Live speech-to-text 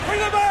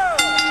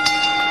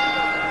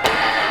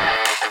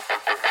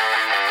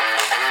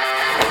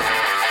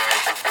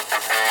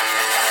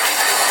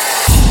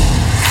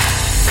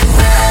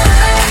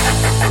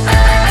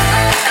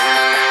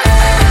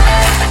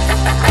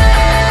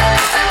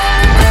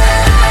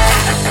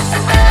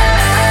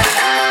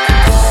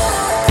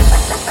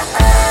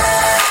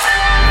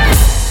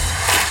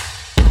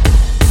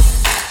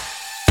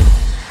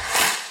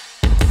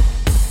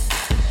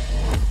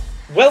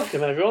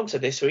on to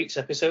this week's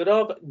episode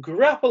of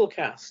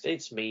Grapplecast.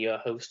 It's me, your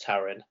host,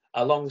 Taryn,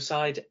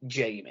 alongside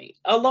Jamie,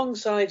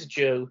 alongside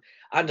Joe,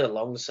 and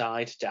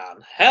alongside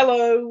Dan.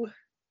 Hello!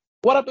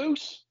 What up,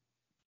 Oos?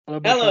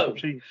 Hello!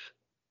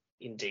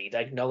 Indeed,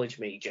 acknowledge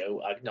me,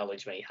 Joe,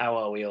 acknowledge me. How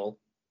are we all?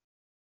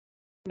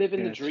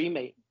 Living the dream,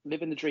 mate.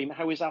 Living the dream.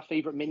 How is our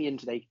favourite minion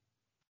today?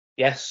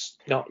 Yes,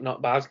 not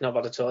bad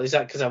at all. Is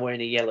that because I'm wearing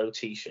a yellow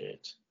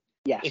t-shirt?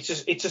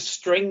 Yes. It's a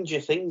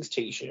Stranger Things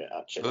t-shirt,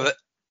 actually.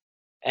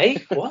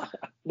 Hey, what?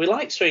 We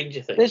like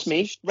Stranger Things. There's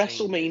me,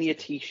 WrestleMania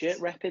t-shirt,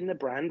 repping the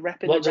brand,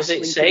 repping what the does it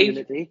wrestling say?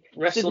 community.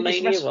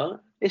 WrestleMania what?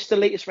 It's the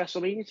latest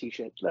WrestleMania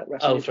t-shirt.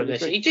 From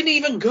this. He didn't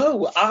even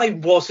go. I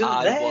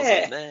wasn't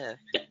there.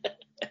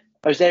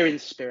 I was there in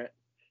spirit.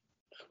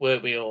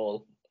 Weren't we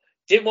all?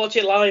 Didn't watch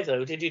it live,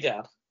 though, did you,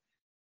 Dan?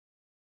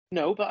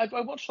 No, but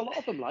I watched a lot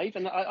of them live,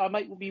 and I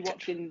might be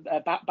watching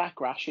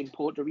Backlash in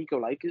Puerto Rico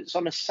live, because it's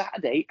on a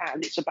Saturday,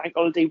 and it's a bank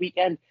holiday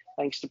weekend,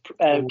 thanks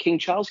to King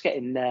Charles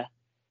getting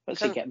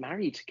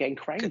getting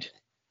crowned.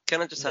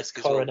 Can I just ask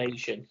as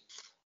coronation? Well,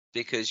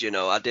 because,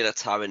 I did a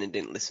Taryn and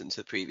didn't listen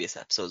to previous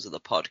episodes of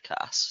the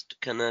podcast.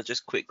 Can I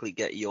just quickly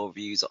get your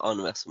views on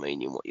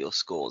WrestleMania and what your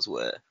scores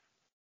were?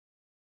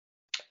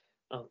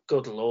 Oh,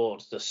 good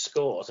Lord, the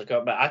scores.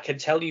 I can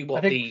tell you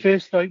what I think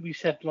first night we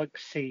said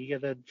C,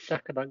 and then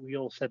second night we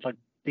all said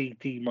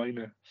D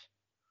minus.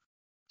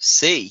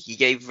 C? You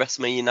gave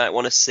WrestleMania Night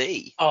 1 a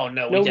C? Oh,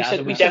 no, we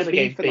didn't. We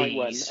definitely gave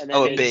B's. And then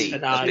a B.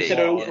 We said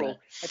overall.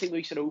 I think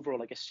we said overall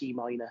like a C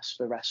minus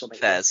for WrestleMania.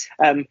 Fairs.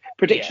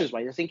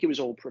 Predictions-wise, I think it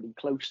was all pretty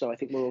close, though. I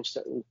think we're all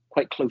still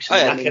quite close.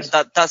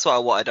 That's what I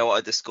wanted. I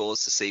wanted the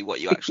scores to see what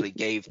you actually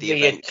gave the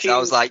event. Because I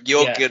was like,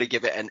 you're going to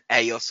give it an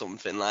A or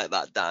something like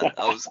that, Dan.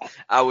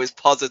 I was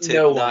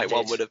positive Night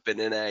 1 would have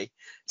been an A.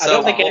 So I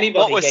don't think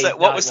anybody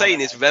what we're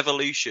saying is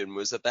Revolution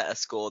was a better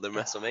score than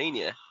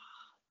WrestleMania.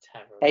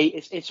 Hey,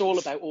 it's all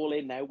about All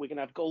In now. We're going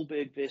to have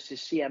Goldberg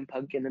versus CM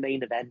Punk in the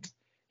main event.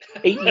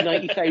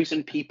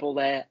 90,000 people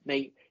there,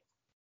 mate.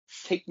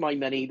 Take my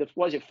money.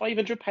 What is it,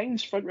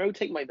 £500 front row?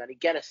 Take my money.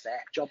 Get us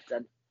there. Job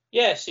done.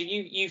 Yeah, so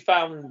you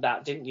found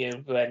that, didn't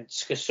you?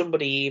 Because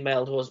somebody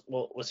emailed us,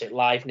 what was it,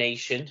 Live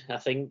Nation, I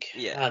think.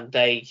 Yeah.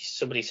 And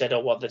somebody said,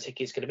 what the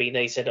ticket's going to be. And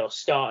they said,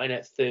 starting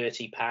at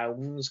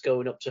 £30,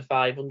 going up to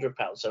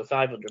 £500. So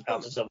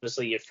 £500 is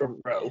obviously your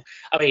front row.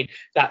 I mean,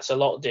 that's a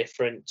lot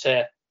different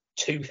to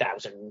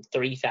 £2,000,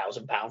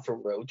 £3,000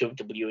 front row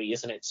WWE,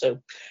 isn't it? So,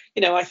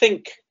 I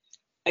think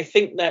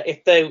that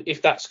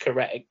if that's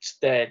correct,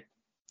 they're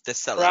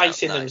selling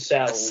pricing out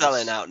themselves. They're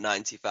selling out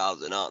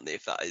 90,000, aren't they?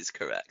 If that is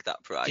correct,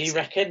 that price. Do you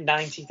reckon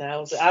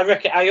 90,000? I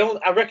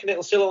reckon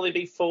it'll still only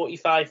be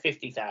 45,000,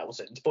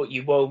 50,000, but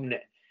you won't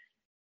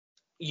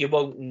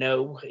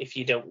know if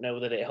you don't know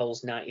that it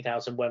holds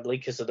 90,000 Wembley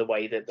because of the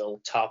way that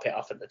they'll tarp it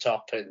off at the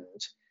top and.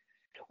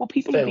 Well,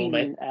 people have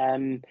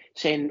been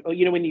saying,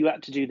 when you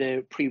had to do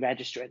the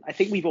pre-registering, I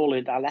think we've all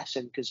learned our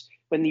lesson, because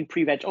when you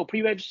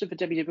pre-register for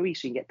WWE,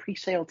 so you can get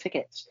pre-sale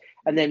tickets,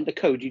 and then the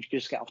code you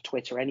just get off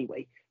Twitter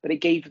anyway. But it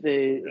gave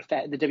the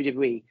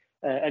WWE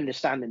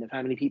understanding of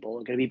how many people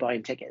are going to be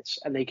buying tickets,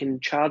 and they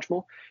can charge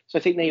more. So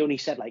I think they only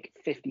said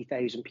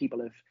 50,000 people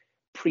have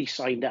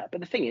pre-signed up.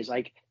 But the thing is,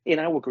 in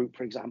our group,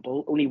 for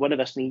example, only one of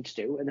us needs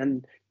to, and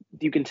then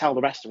you can tell the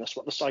rest of us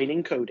what the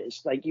sign-in code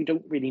is. You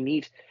don't really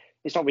need.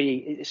 It's not really.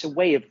 It's a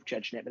way of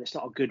judging it, but it's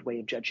not a good way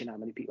of judging how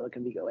many people are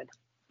going to be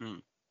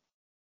going.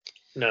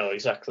 No,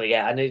 exactly.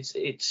 Yeah, and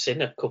it's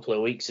in a couple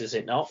of weeks, is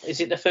it not? Is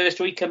it the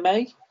first week of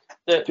May?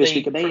 First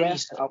week of May, yeah.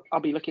 I'll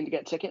be looking to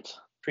get tickets.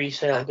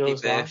 Pre-sale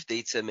goes live. Happy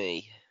birthday to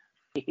me.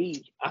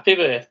 Happy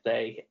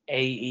birthday,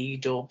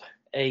 AE-dub.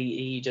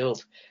 AE-dub.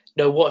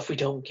 No, what if we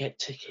don't get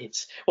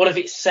tickets? What if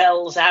it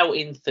sells out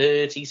in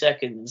 30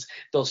 seconds?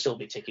 There'll still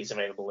be tickets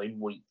available in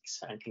weeks,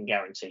 I can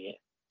guarantee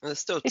it. There's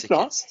still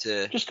tickets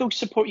just go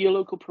support your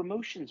local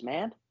promotions,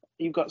 man.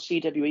 You've got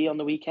CWE on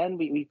the weekend.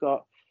 We've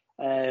got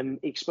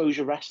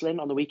Exposure Wrestling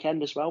on the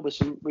weekend as well, with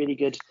some really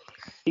good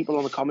people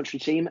on the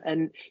commentary team.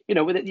 And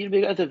with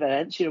the other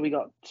events, we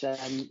got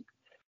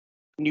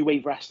New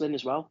Wave Wrestling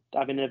as well,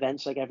 having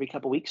events every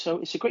couple of weeks. So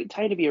it's a great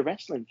time to be a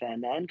wrestling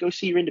fan, man. Go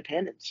see your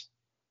independents.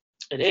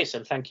 It is,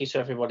 and thank you to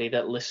everybody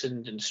that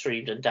listened and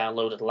streamed and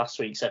downloaded last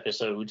week's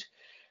episode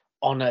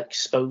on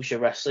Exposure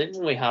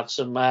Wrestling. We had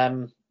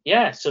some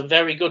some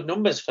very good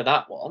numbers for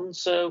that one.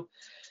 So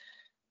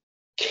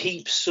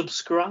keep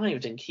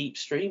subscribed and keep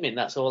streaming.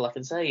 That's all I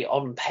can say.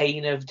 On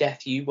pain of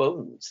death, you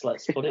won't.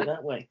 Let's put it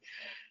that way.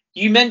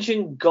 You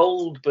mentioned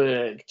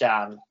Goldberg,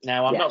 Dan.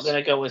 Now, I'm not going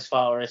to go as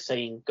far as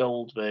saying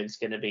Goldberg's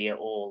going to be at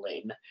All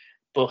In,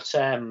 but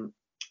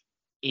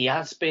he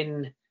has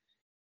been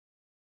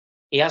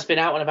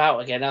out and about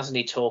again, hasn't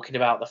he? Talking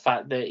about the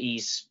fact that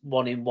he's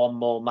wanting one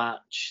more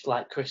match,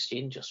 like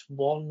Christian, just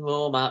one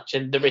more match,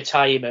 and the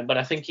retirement. But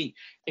I think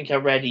I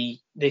read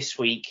this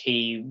week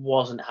he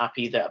wasn't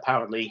happy that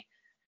apparently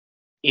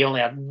he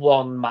only had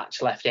one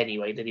match left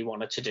anyway that he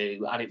wanted to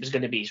do, and it was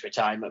going to be his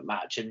retirement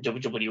match. And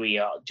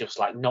WWE are just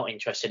not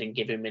interested in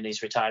giving him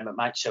his retirement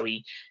match, so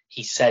he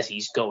says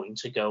he's going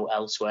to go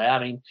elsewhere. I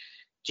mean,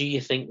 Do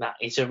you think that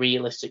is a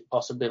realistic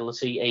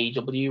possibility,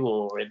 AEW,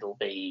 or it'll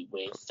be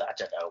with, I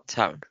don't know,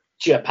 Taryn,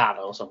 Japan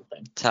or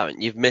something?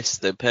 Taryn, you've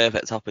missed the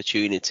perfect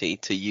opportunity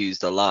to use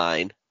the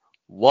line,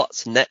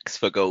 "What's next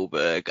for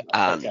Goldberg?"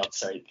 and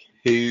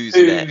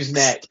who's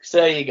next?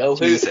 There you go.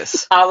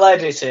 Jesus. I'll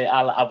edit it.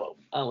 I won't.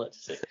 I'll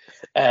edit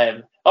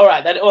it. All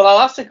right, then. Well, I'll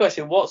ask the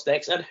question, what's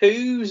next and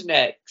who's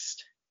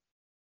next?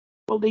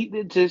 Well,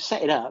 to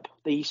set it up,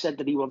 he said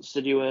that he wants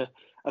to do a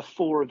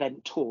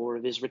 4-event tour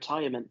of his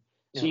retirement.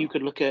 So you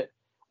could look at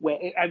where,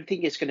 I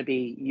think it's going to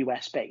be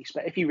US based,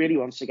 but if he really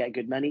wants to get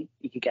good money,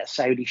 he could get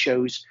Saudi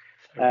shows,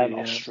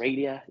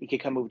 Australia, he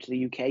could come over to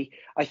the UK.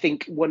 I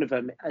think one of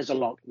them, as a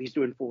lot, he's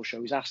doing 4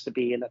 shows, has to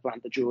be in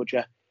Atlanta,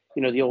 Georgia,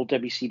 the old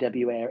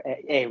WCW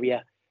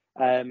area.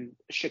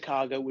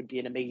 Chicago would be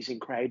an amazing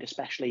crowd,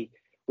 especially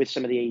with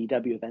some of the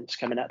AEW events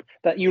coming up.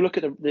 But you look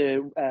at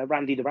the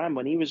Randy the Ram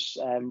when he was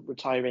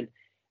retiring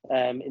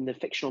in the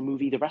fictional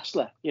movie The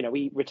Wrestler.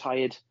 He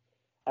retired.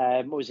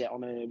 What was it,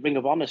 on a Ring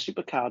of Honor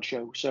Supercard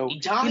show? So he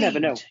died. You never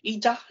know. He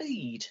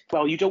died.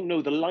 Well, you don't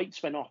know. The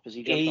lights went off as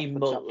he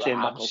jumped off the top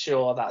turnbuckle. I'm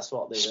sure that's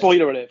what they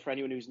Spoiler alert for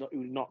anyone who's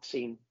not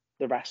seen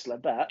The Wrestler.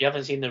 But you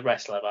haven't seen The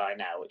Wrestler by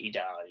now. He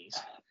dies.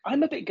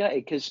 I'm a bit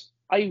gutted because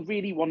I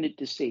really wanted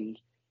to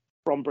see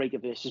Bron Breakker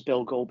versus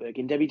Bill Goldberg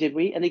in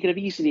WWE, and they could have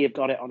easily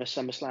got it on a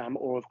SummerSlam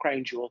or a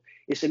Crown Jewel.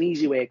 It's an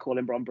easy way of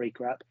calling Bron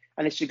Breakker up,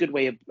 and it's a good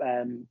way of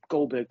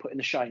Goldberg putting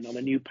the shine on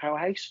a new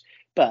powerhouse.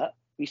 But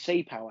we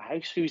say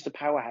powerhouse. Who's the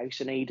powerhouse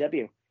in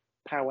AEW?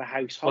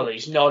 Powerhouse Hobbs. Well,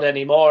 he's not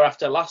anymore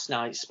after last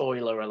night.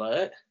 Spoiler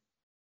alert.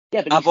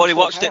 Yeah, but I've already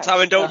watched it,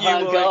 Taryn, don't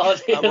you? God.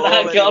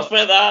 Thank God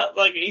for that.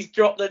 Like, he's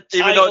dropped the title.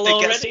 Even though it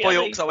did get already,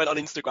 spoiled because I went on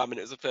Instagram and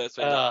it was the first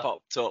thing that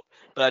popped up.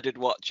 But I did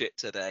watch it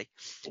today.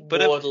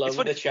 But it's funny,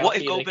 what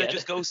if Goldberg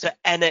just goes to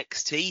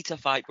NXT to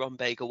fight Bron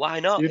Breakker? Why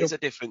not? It's a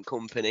different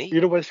company.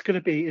 You know what it's going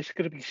to be? It's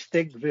going to be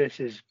Sting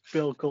versus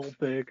Bill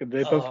Goldberg, and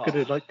they're both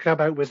going to come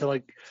out with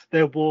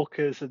their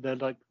walkers and their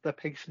their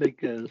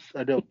pacemakers.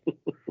 I know.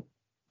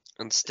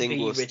 And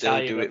Sting will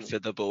still do it for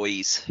the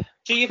boys.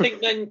 Do you think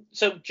then?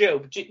 So, Joe,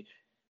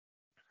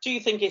 do you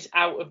think it's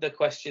out of the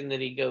question that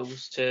he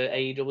goes to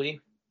AEW?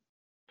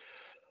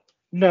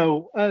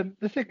 No.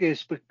 The thing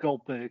is with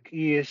Goldberg,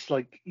 he's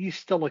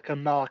still a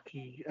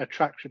marquee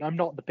attraction. I'm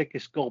not the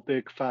biggest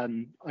Goldberg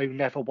fan. I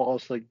never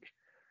was. Like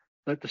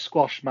the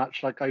squash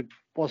match, I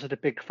wasn't a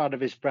big fan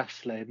of his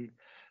wrestling.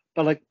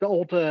 But the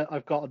older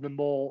I've gotten, the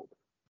more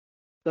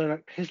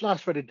his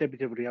last run in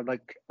WWE,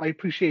 I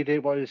appreciate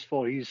it what it's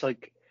for. He's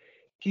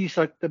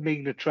the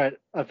main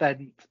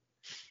event.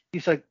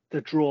 He's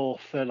the draw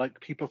for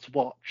people to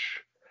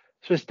watch.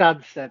 So as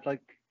Dan said,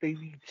 they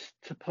need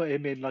to put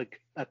him in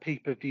a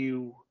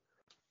pay-per-view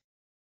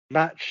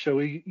match.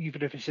 So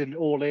even if it's in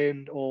All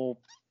In or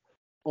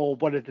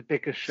one of the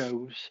bigger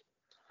shows,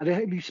 and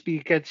it needs to be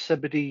against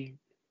somebody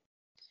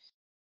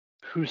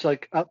who's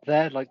up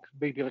there,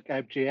 maybe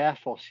MJF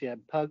or CM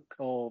Punk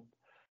or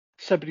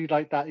somebody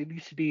like that. It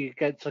needs to be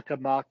against a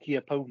marquee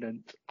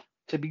opponent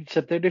to mean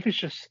something. If it's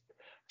just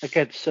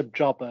against some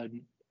jobber,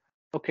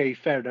 okay,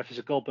 fair enough, it's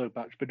a Goldberg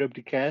match, but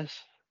nobody cares.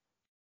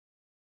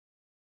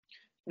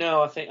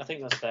 No, I think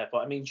that's fair. But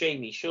I mean,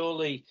 Jamie,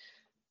 surely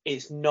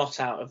it's not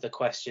out of the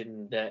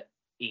question that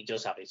he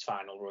does have his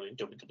final run in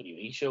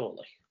WWE,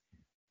 surely.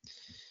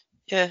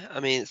 Yeah, I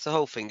mean, it's the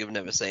whole thing of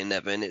never say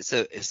never, and it's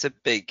a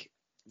big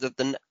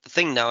the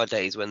thing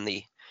nowadays when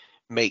they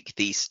make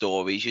these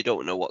stories, you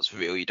don't know what's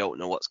real, you don't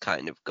know what's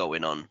kind of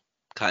going on,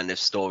 kind of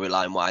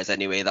storyline wise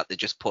anyway, that they're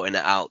just putting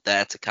it out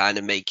there to kind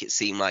of make it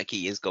seem like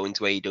he is going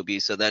to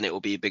AEW. So then it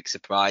will be a big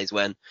surprise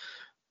when,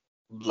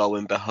 lo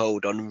and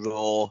behold, on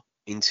Raw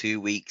in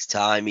 2 weeks'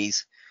 time,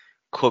 he's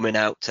coming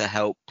out to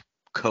help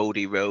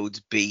Cody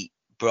Rhodes beat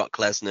Brock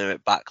Lesnar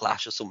at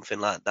Backlash or something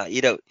like that.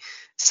 You know,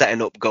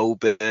 setting up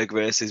Goldberg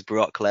versus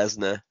Brock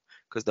Lesnar,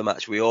 because the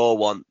match we all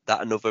want,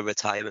 that another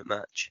retirement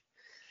match.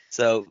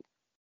 So,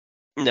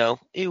 no,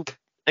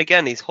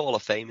 he's Hall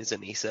of Fame,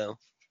 isn't he? So,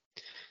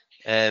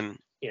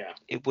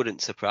 it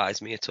wouldn't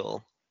surprise me at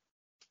all.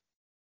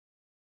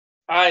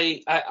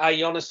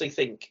 I honestly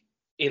think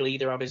he'll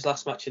either have his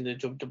last match in the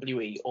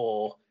WWE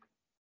or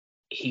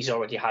he's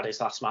already had his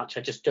last match.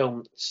 I just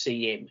don't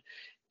see him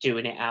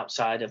doing it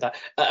outside of that,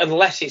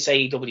 unless it's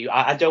AEW.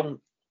 I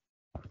don't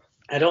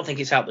think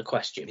it's out of the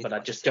question, but I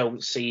just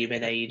don't see him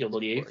in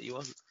AEW. What you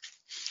want?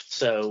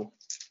 So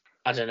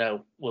I don't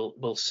know.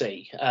 We'll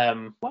see.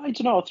 Well, I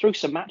don't know. I'll throw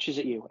some matches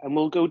at you, and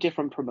we'll go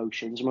different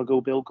promotions, and we'll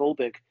go Bill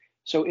Goldberg.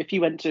 So if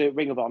you went to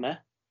Ring of Honor,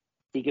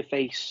 he could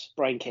face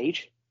Brian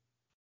Cage.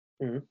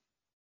 Mm-hmm.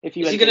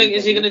 Is he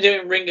gonna do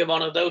it in Ring of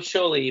Honor though?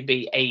 Surely it'd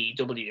be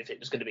AEW if it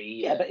was gonna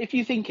be. Yeah, but if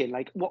you're thinking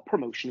what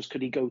promotions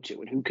could he go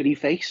to and who could he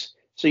face?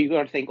 So you've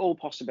got to think all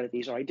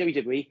possibilities. All right,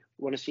 WWE, we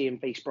want to see him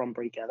face Bron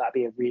Breakker. That'd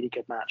be a really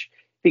good match.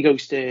 If he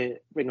goes to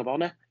Ring of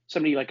Honor,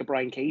 somebody like a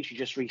Brian Cage who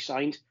just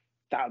re-signed,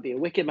 that would be a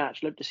wicked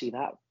match. Love to see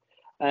that.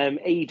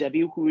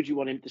 AEW, who would you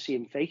want him to see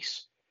him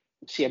face?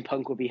 CM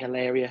Punk would be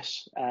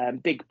hilarious.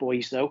 Big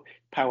boys though,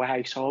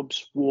 Powerhouse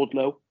Hobbs,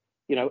 Wardlow,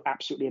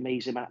 absolutely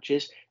amazing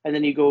matches. And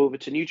then you go over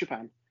to New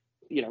Japan.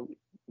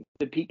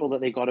 the people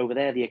that they got over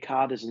there, the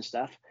Okadas and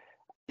stuff,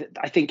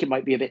 I think it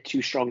might be a bit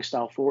too strong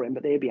style for him,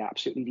 but they'd be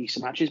absolutely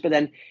decent matches. But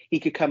then he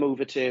could come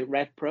over to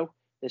Rev Pro.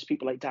 There's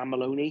people like Dan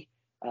Maloney,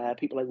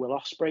 people like Will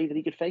Ospreay that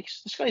he could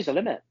face. The sky's the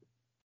limit.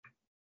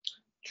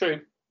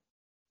 True.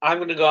 I'm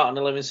going to go out on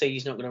a limb and say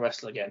he's not going to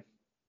wrestle again.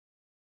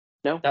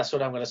 No? That's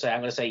what I'm going to say.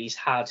 I'm going to say he's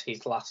had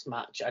his last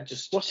match.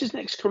 What's his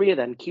next career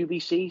then?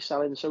 QVC,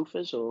 selling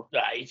sofas? Or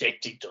He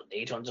doesn't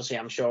need one, does he?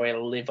 I'm sure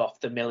he'll live off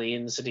the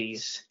millions that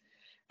he's...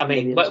 I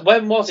mean,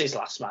 when was his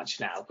last match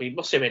now? He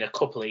must have been a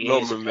couple of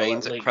years Roman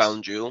Reigns at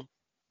Crown Jewel.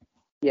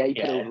 Yeah, he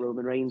put over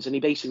Roman Reigns, and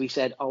he basically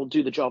said, I'll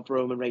do the job for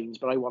Roman Reigns,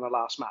 but I want a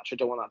last match. I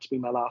don't want that to be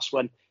my last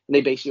one. And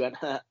they basically went,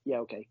 yeah,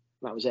 okay.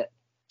 That was it.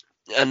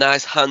 A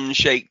nice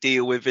handshake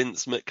deal with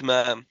Vince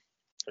McMahon.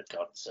 For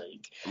God's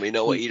sake. We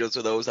know what he does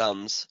with those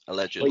hands,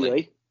 allegedly.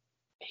 Wait.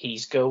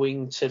 He's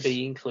going to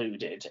be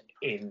included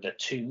in the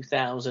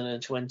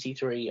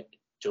 2023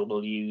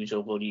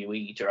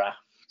 WWE Draft.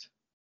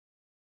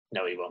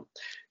 No, he won't.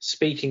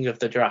 Speaking of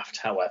the draft,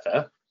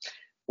 however,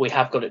 we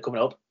have got it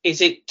coming up.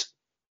 Is it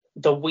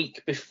the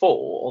week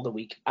before or the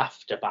week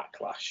after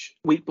Backlash?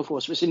 Week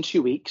before, so it's in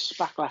 2 weeks.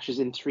 Backlash is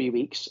in 3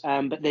 weeks.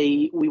 But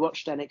we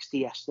watched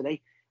NXT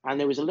yesterday, and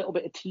there was a little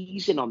bit of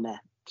teasing on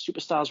there.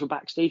 Superstars were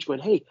backstage going,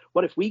 hey,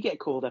 what if we get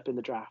called up in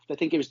the draft? I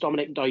think it was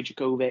Dominic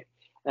Dijakovic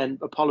and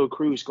Apollo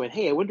Crews going,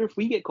 hey, I wonder if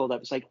we get called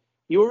up. It's like,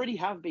 you already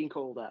have been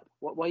called up.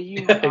 Why are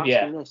you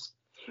asking this?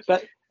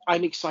 But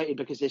I'm excited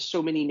because there's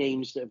so many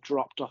names that have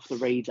dropped off the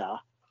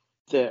radar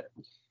that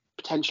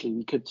potentially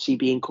we could see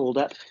being called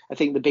up. I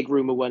think the big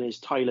rumor one is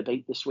Tyler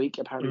Bate this week.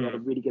 Apparently he had a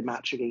really good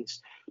match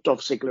against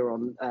Dolph Ziggler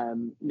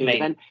on main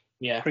event.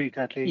 Yeah. Pretty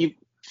deadly.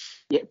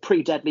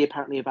 Pretty deadly.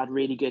 Apparently have had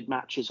really good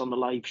matches on the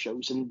live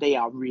shows, and they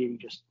are really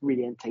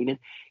entertaining.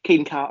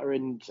 Caden Carter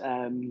and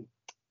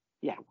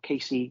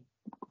Casey,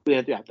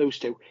 those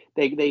two,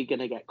 they're going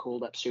to get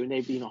called up soon.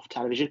 They've been off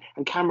television.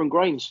 And Cameron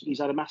Grimes, he's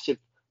had a massive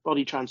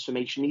body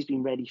transformation. He's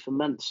been ready for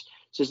months.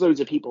 So there's loads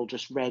of people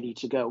just ready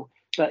to go.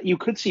 But you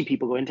could see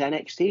people going to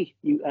NXT.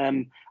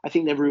 I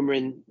think they're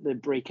rumouring the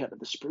breakup of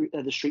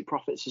the Street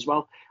Profits as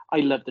well. I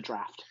love the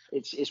draft.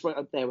 It's right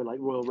up there with like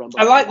Royal Rumble.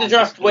 I like the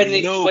draft when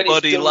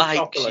nobody it's likes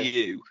properly.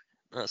 you.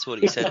 That's what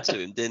he said to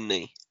him, didn't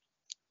he?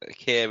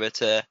 Akira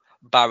to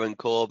Baron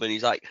Corbin.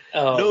 He's like,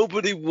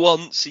 nobody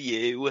wants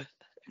you.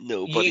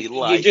 Nobody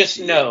likes you. You just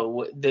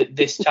know that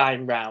this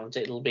time round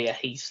it'll be a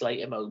Heath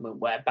Slater moment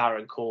where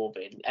Baron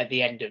Corbin, at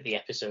the end of the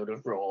episode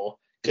of Raw,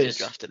 because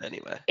drafted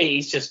anywhere.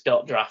 He's just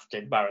not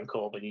drafted, Baron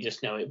Corbin. You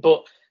just know it.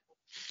 But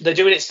they're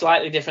doing it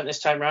slightly different this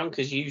time round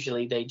because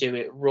usually they do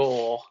it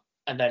Raw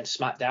and then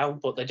SmackDown,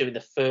 but they're doing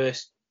the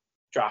first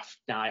draft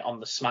night on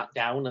the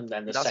SmackDown and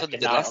then the That's second what they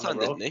did night last on time,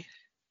 the Raw. didn't they?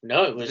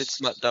 No, it was. They did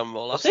SmackDown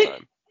Raw last it?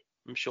 time.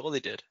 I'm sure they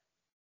did.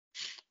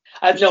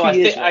 No,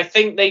 I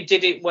think they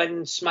did it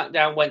when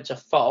SmackDown went to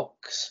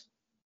Fox.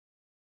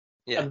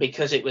 Yeah. And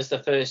because it was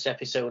the first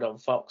episode on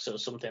Fox or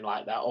something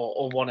like that,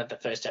 or one of the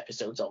first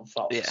episodes on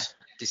Fox,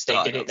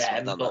 they did it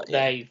then. But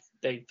I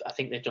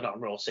think they've done it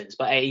on Raw since.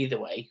 But either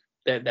way,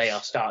 they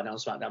are starting on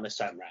SmackDown this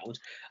time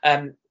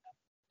round.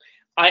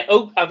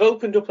 I've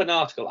opened up an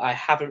article. I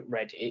haven't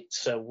read it,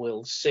 so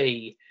we'll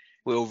see.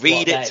 We'll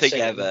read it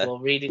together. We'll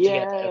read it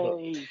together.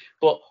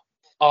 But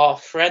our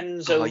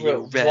friends over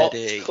at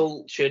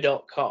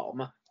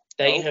WhatCulture.com,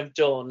 they have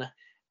done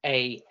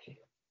a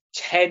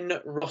 10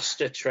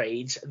 roster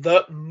trades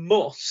that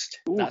must,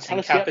 that's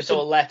in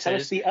capital letters. Tell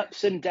us the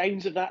ups and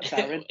downs of that,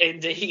 Darren.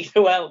 Indeed,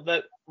 well,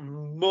 that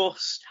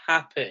must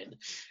happen.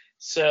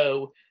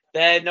 So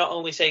they're not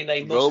only saying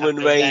they must Roman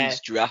happen,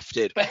 Reigns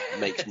drafted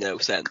makes no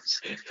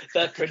sense.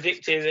 They're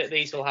predicting that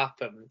these will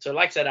happen. So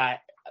like I said,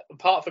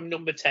 apart from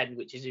number 10,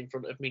 which is in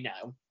front of me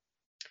now,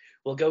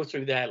 we'll go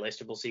through their list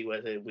and we'll see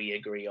whether we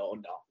agree or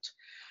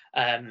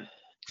not.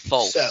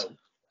 False. So,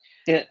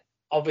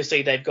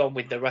 obviously they've gone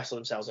with the wrestler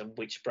themselves and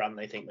which brand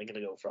they think they're going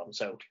to go from.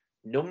 So,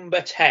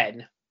 number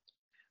 10,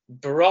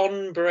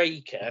 Bron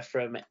Breakker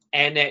from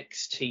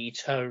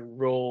NXT to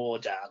Raw,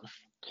 Dan.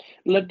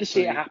 Love to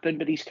see it happen,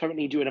 but he's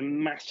currently doing a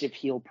massive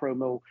heel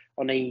promo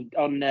on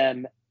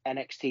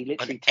NXT.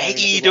 Literally,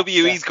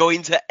 AEW. He's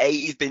going to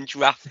he's been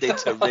drafted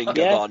to Ring of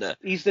Honor.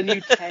 He's the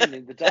new 10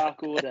 in the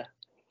Dark Order.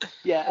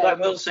 Yeah, what I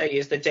will say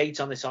is the date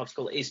on this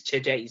article is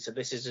today, so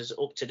this is as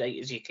up to date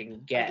as you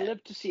can get. I'd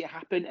love to see it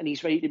happen, and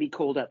he's ready to be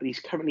called up, but he's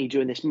currently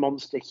doing this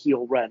monster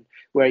heel run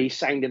where he's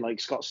sounding like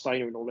Scott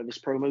Steiner in all of his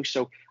promos,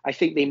 so I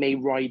think they may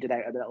ride it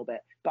out a little bit,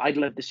 but I'd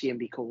love to see him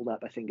be called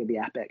up. I think it'd be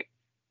epic.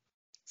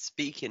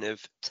 Speaking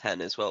of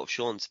 10 as well,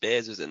 Sean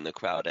Spears was in the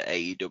crowd at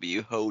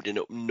AEW holding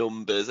up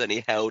numbers, and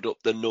he held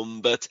up the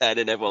number 10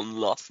 and everyone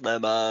lost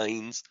their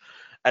minds,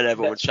 and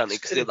everyone was chanting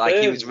because like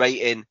he was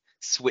rating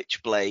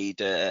Switchblade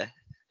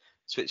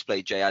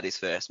Jay had his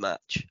first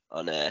match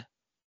on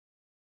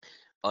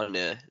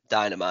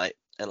Dynamite,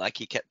 and like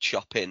he kept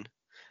chopping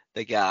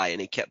the guy and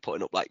he kept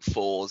putting up like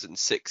 4s and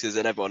 6s,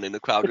 and everyone in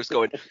the crowd was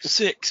going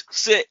 6,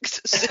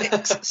 6,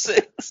 6,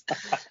 6.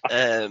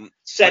 Then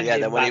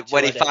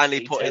when he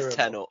finally put his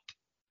 10 up,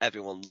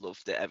 Everyone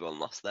loved it. Everyone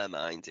lost their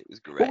mind. It was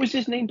great. What was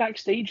his name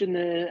backstage in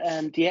the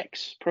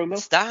DX promo?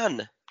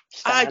 Stan.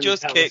 I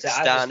just kicked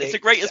Stan. It's the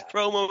greatest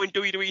promo in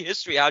WWE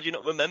history. How do you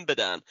not remember,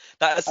 Dan?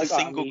 That is the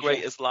single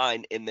greatest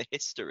line in the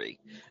history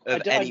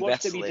of any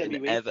wrestling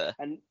WWE, ever.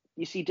 And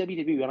you see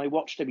WWE, when I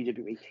watch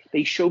WWE,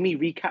 they show me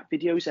recap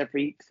videos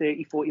every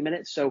 30, 40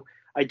 minutes, so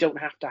I don't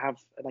have to have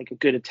like a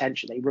good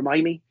attention. They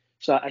remind me.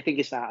 So I think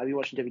it's that. I've been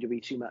watching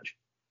WWE too much.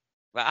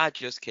 But I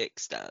just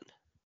kicked Stan.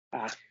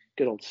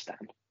 Good old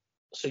Stan.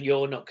 So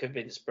you're not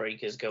convinced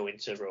Breaker's going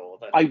to Raw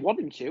then? I want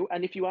him to,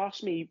 and if you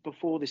asked me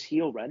before this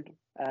heel run,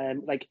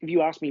 like if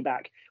you asked me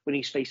back when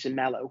he's facing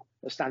Mello,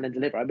 or Stand and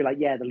Deliver, I'd be like,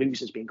 yeah, the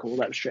loser's being called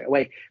up straight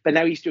away. But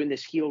now he's doing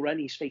this heel run.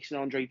 He's facing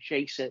Andre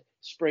Chase at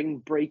Spring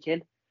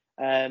Break-In.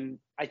 I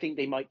think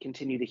they might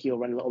continue the heel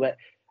run a little bit.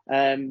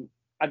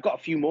 I've got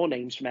a few more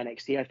names from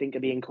NXT I think are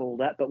being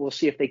called up, but we'll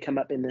see if they come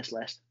up in this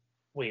list.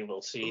 We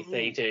will see if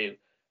they do.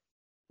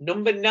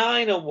 Number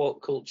 9 on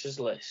What Culture's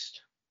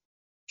list.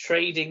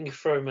 Trading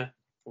from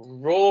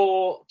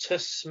Raw to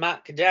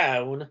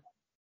SmackDown,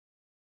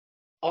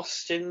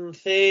 Austin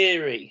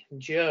Theory.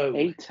 Joe.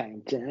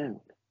 A-Town down.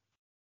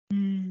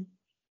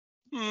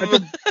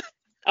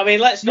 I mean,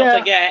 let's not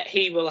forget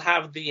he will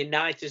have the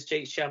United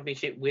States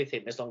Championship with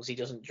him as long as he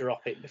doesn't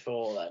drop it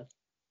before then.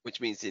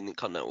 Which means the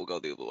Intercontinental will go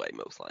the other way,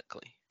 most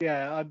likely.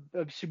 Yeah, I'm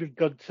assuming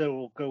Gunther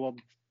will go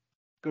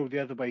the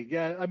other way.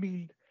 Yeah, I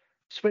mean,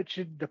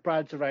 switching the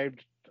brands around,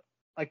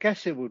 I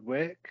guess it would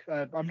work.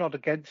 I'm not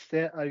against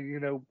it.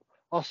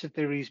 Austin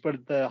Theory is one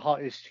of the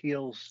hottest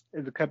heels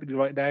in the company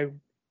right now.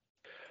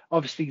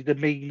 Obviously, the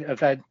main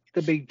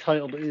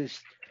title is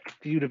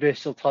the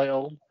Universal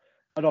title,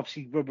 and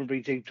obviously Roman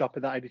Reigns ain't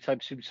dropping that anytime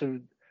soon. So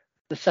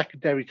the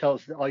secondary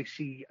titles, the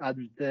IC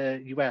and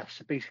the US,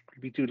 are basically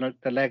be doing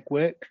like the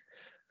legwork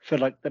for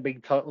like the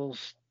main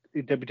titles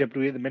in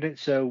WWE at the minute.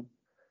 So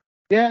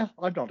yeah,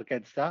 I'm not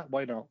against that.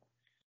 Why not?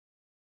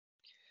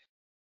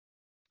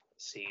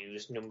 Let's see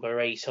who's number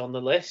 8 on the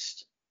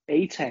list.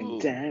 A-Town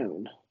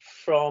down.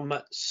 From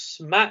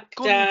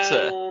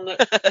SmackDown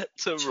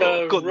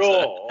to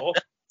Raw.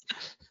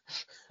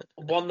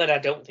 One that I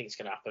don't think is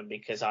going to happen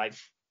because I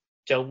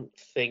don't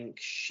think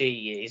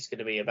she is going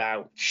to be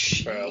about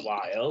for a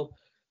while.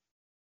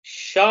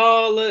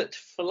 Charlotte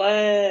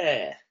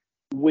Flair.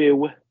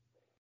 Woo.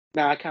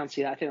 No, I can't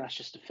see that. I think that's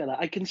just a filler.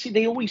 I can see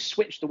they always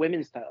switch the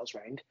women's titles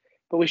round,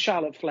 but with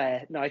Charlotte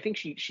Flair, no, I think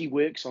she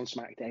works on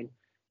SmackDown.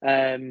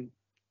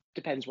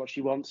 Depends what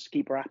she wants.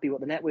 Keep her happy.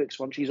 What the networks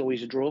want. She's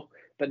always a draw.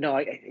 But no,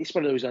 it's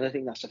one of those. I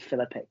think that's a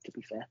filler pick, to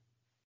be fair.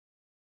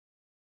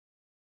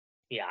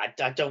 Yeah,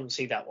 I don't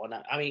see that one.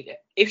 I mean,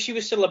 if she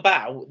was still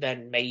about,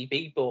 then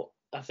maybe. But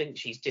I think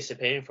she's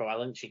disappearing for a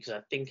while, isn't she? Because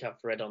I think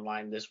I've read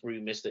online there's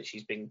rumours that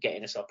she's been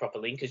getting herself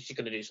properly because she's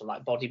going to do some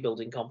like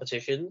bodybuilding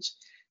competitions.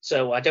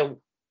 So I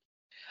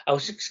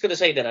was just going to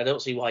say that I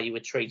don't see why you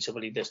would trade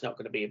somebody that's not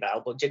going to be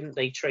about, but didn't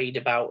they trade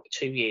about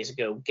 2 years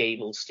ago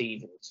Gable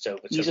Stevens over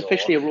to He's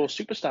officially a Raw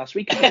superstar, so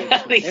we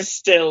can he's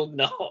still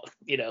not,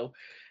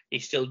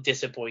 he's still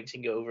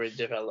disappointing over in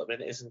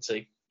development, isn't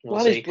he?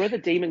 Well, his brother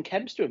Damon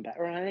Kemp's doing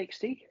better on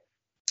NXT.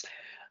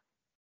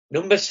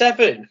 Number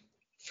 7,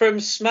 from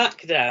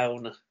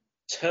SmackDown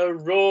to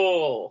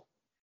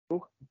Raw,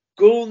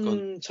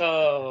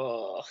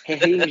 Gunther.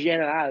 Hey,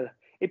 General.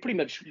 It pretty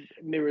much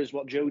mirrors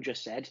what Joe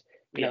just said.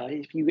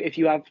 If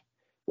you have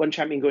one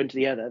champion going to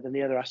the other, then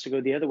the other has to go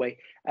the other way.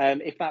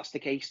 If that's the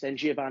case, then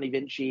Giovanni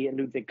Vinci and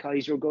Ludwig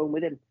Kaiser are going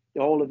with him.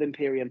 The whole of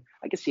Imperium.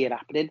 I can see it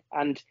happening.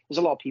 And there's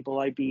a lot of people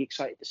I'd be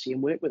excited to see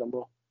him work with on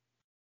Raw.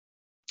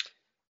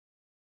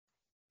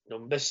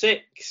 Number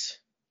 6,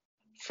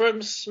 from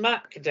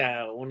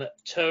SmackDown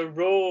to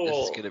Raw.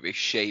 This is going to be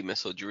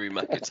Sheamus or Drew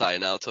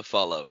McIntyre now to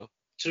follow.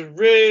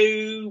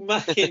 Drew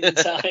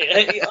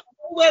McIntyre.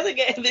 Where they're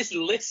getting this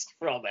list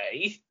from,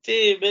 eh?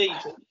 Dear me.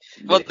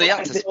 Well, they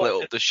had to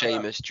split up the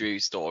Sheamus-Drew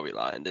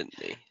storyline, didn't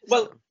they?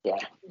 Well,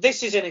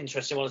 this is an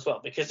interesting one as well,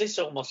 because this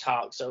almost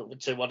harks over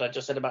to what I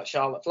just said about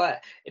Charlotte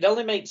Flair. It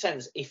only makes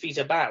sense if he's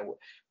about.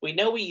 We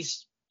know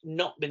he's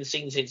not been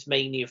seen since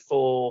Mania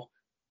for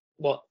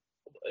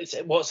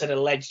what's an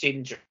alleged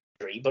injury,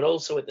 but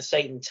also at the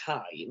same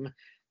time,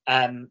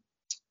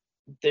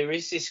 there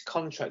is this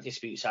contract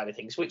dispute side of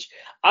things, which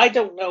I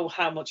don't know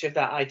how much of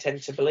that I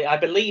tend to believe. I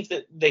believe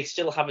that they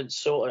still haven't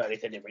sorted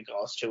anything in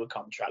regards to a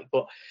contract,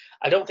 but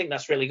I don't think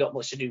that's really got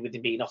much to do with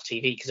him being off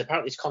TV, because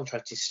apparently his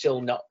contract is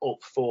still not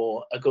up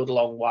for a good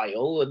long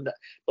while,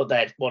 but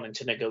they're wanting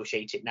to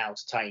negotiate it now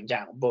to tie him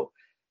down. But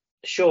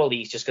surely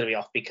he's just going to be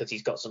off because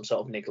he's got some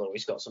sort of niggle or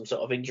he's got some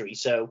sort of injury.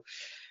 So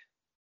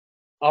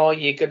are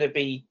you going to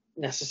be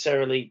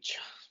necessarily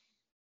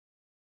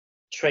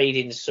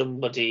trading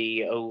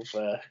somebody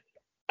over?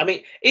 I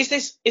mean,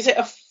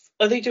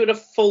 are they doing a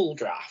full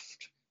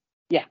draft?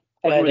 Yeah,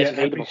 where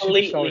they're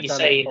completely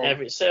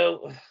saying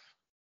so.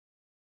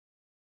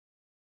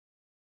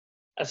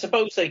 I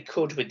suppose they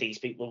could with these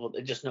people, but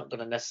they're just not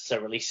going to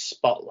necessarily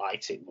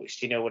spotlight him. Which,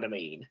 do you know what I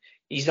mean?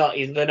 They're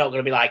not going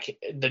to be like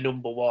the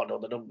number 1 or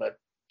the number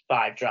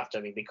 5 draft.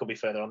 I mean, they could be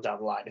further on down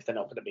the line if they're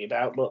not going to be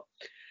about. But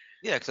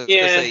Yeah, because I was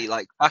going to say,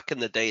 like, back in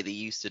the day, they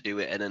used to do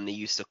it, and then they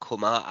used to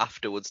come out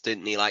afterwards,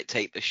 didn't they? Like,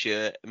 take the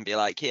shirt and be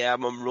like, yeah,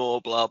 I'm on Raw,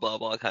 blah, blah,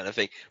 blah, kind of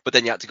thing. But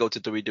then you had to go to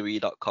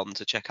WWE.com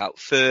to check out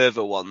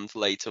further ones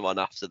later on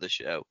after the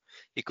show.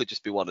 It could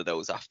just be one of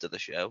those after the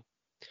show,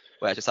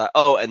 where it's just like,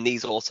 oh, and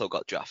these also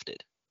got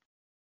drafted.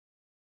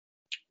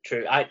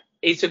 True.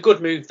 It's a good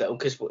move, though,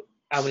 because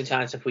how many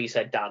times have we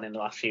said, Dan, in the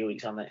last few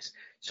weeks on this?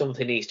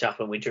 Something needs to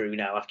happen with Drew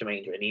now after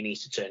Mania, and he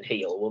needs to turn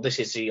heel. Well, this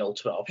is the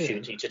ultimate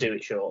opportunity to do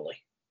it, surely.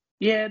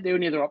 Yeah, the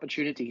only other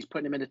opportunity is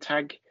putting him in a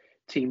tag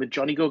team with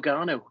Johnny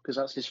Gargano, because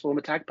that's his former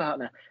tag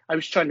partner. I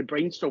was trying to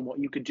brainstorm what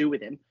you could do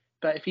with him,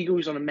 but if he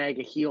goes on a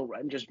mega heel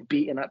run, just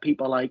beating up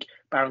people like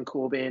Baron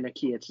Corbin,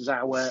 Akira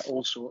Tozawa,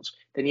 all sorts,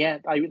 then yeah,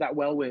 that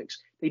well works.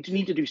 They do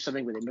need to do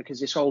something with him, because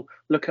this whole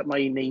look at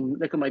my name,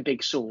 look at my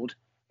big sword,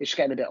 it's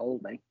getting a bit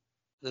old now.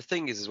 The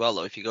thing is as well,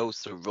 though, if he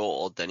goes to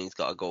Raw, then he's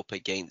got to go up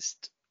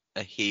against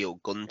a heel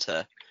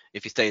Gunter.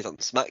 If he stays on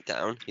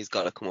SmackDown, he's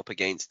got to come up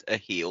against a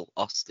heel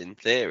Austin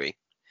Theory.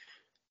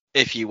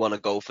 If you want to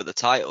go for the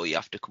title, you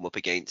have to come up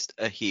against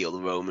a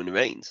heel Roman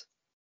Reigns.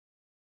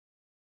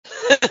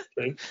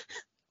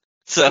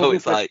 So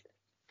it's like...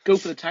 Go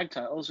for the tag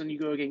titles and you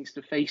go against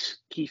the face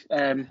Keith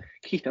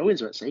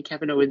Owens, let's say,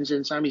 Kevin Owens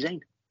and Sami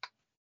Zayn.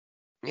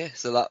 Yeah,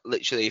 so that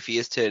literally, if he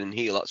is turning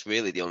heel, that's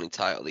really the only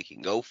title he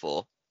can go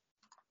for.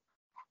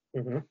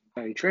 Mm-hmm.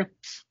 Very true.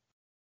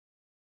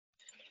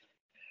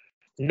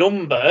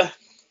 Number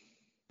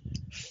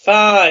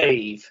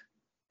 5.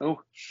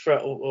 Oh,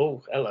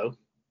 hello.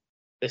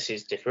 This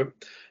is different.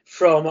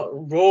 From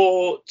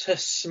Raw to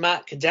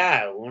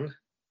SmackDown,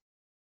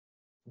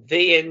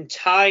 the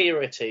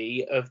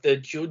entirety of the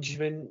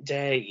Judgment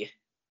Day.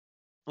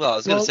 Well, I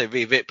was going to say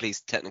Rhea Ripley's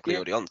technically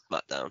already on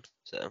SmackDown,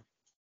 so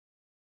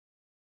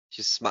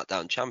she's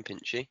SmackDown champion,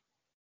 she?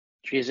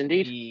 She is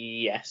indeed.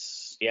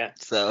 Yes, yeah.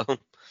 So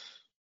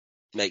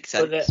makes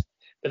sense.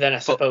 But then I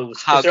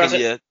suppose how can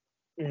you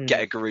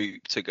get a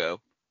group to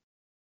go?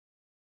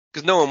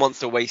 Because no one wants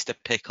to waste a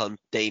pick on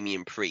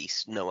Damian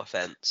Priest, no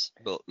offense,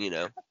 but you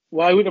know.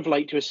 Well, I would have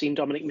liked to have seen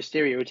Dominic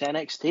Mysterio to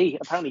NXT.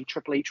 Apparently,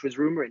 Triple H was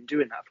rumouring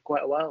doing that for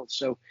quite a while,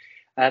 so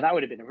that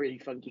would have been a really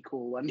funky,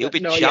 cool one. He'll be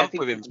champ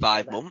within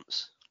 5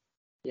 months.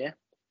 Yeah.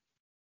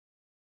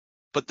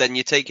 But then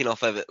you're taking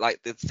off of it.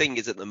 Like, the thing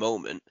is, at the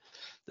moment,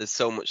 there's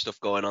so much stuff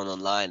going on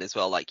online as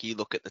well. Like, you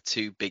look at the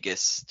 2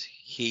 biggest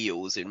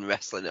heels in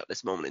wrestling at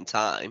this moment in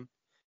time.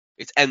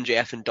 It's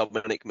MJF and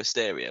Dominic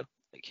Mysterio.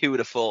 Like, who would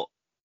have thought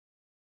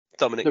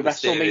Dominic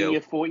Mysterio? The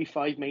WrestleMania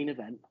 45 main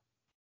event.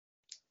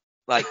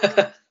 Like,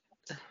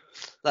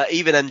 like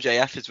even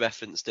MJF has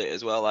referenced it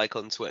as well, like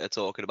on Twitter,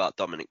 talking about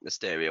Dominic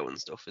Mysterio and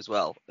stuff as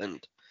well.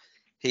 And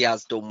he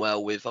has done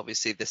well with,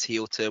 obviously, this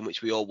heel turn,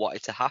 which we all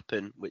wanted to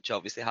happen, which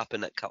obviously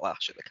happened at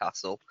Clash at the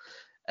Castle.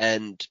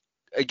 And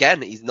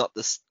again, he's not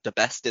the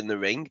best in the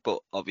ring, but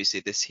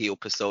obviously this heel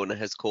persona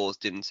has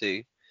caused him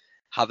to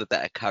have a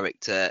better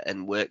character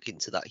and work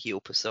into that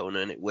heel persona,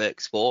 and it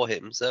works for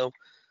him. So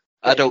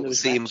I don't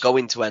see him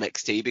going to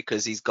NXT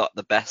because he's got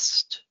the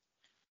best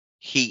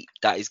heat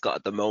that he's got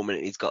at the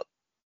moment.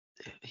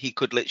 He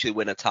could literally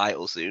win a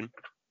title soon.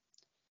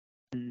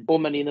 Or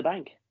Money in the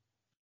Bank.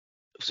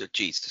 So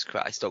Jesus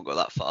Christ, don't go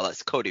that far.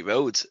 That's Cody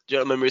Rhodes. Do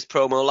you remember his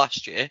promo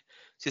last year?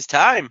 It's his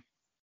time.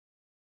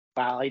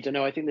 Well, I don't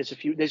know. I think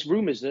there's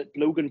rumours that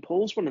Logan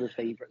Paul's one of the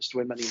favourites to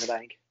win Money in the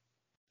Bank.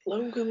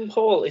 Logan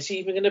Paul, is he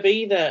even going to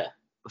be there?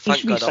 Well,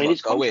 thank God I'm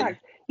not going.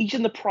 He's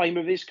in the prime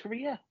of his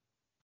career.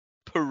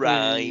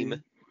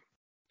 Prime.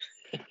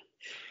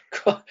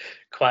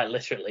 Quite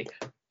literally.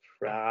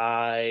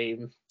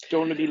 Prime.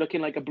 Don't want to be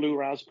looking like a blue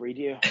raspberry,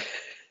 do you?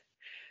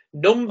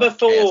 Number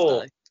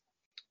 4.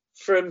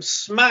 From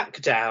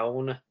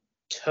SmackDown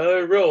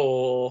to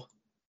Raw,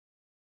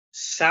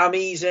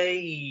 Sami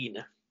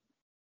Zayn.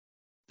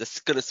 This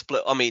is going to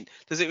split. I mean,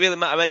 does it really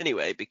matter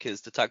anyway?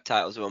 Because the tag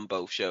titles are on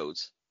both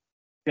shows.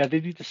 Yeah, they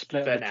need to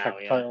split the tag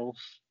titles.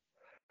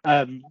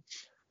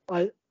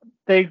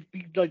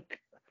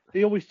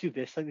 They always do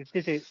this. Like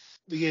they did it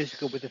years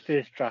ago with the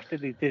first draft,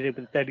 and they did it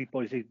with the Dairy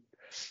Boys.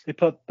 They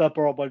put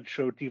Bubba on one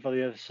show, Diva on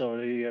the other. So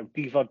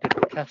Diva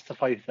didn't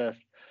testify first.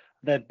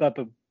 Then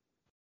Bubba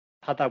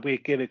had that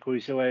weird gimmick where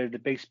he's wearing the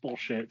baseball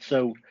shirt.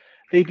 So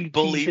they'd be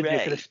teasing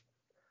they're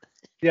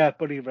gonna,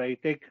 Bully Ray.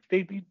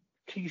 They'd be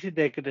teasing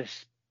they're gonna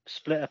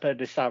split up an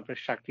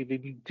established tag team.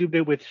 They'd be doing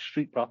it with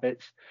Street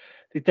Profits.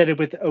 They did it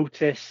with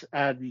Otis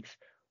and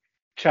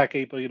Chad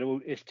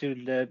Gable. Is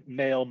doing the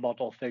male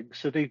model thing.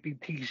 So they've been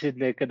teasing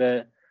they're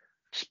gonna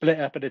split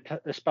up an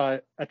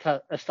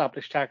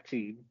established tag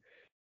team.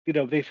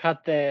 They've had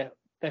their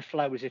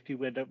flowers, if you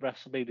win at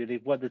WrestleMania.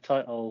 They've won the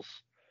titles.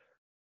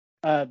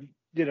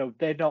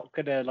 They're not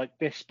gonna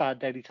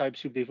disband anytime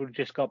soon. They've only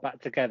just got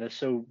back together.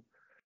 So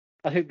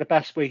I think the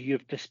best way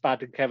you've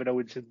disbanded Kevin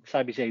Owens and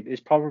Sami Zayn is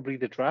probably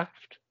the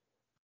draft.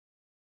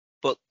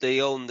 But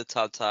they own the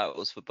tag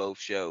titles for both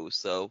shows,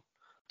 so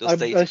they'll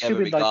stay together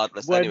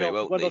regardless anyway,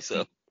 won't they?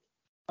 So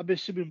I'm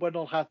assuming when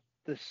they'll have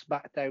the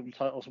SmackDown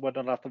titles and why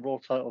don't have the Raw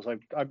titles? I'm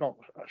not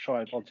sure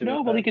I want to.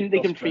 No, well, they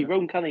can free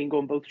roam, can't they, and go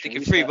on both They shows?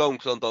 can free roam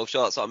on both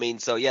shows. I mean,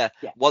 so yeah,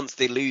 Yeah. once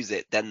they lose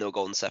it, then they'll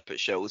go on separate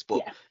shows.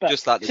 But, but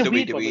just like the it's a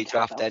weird one WWE with tag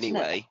draft belts, isn't it?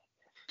 anyway.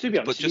 To be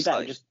honest, But it'd be just better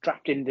like- just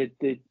drafting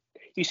the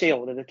you say,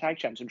 oh, they're the tag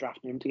champs and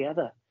drafting them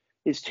together.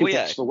 It's two Well,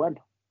 yeah. picks for one.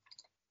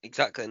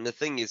 Exactly, and the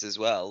thing is as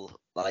well,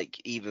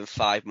 like even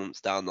 5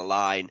 months down the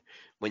line,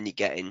 when you're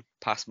getting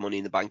past Money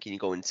in the Bank and you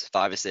go into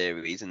Survivor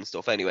Series and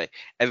stuff, anyway,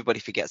 everybody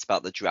forgets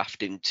about the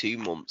draft in 2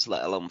 months,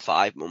 let alone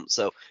 5 months.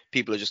 So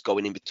people are just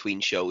going in between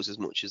shows as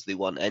much as they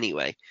want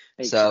anyway.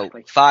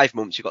 Exactly. So 5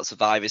 months, you've got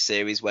Survivor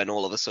Series when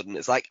all of a sudden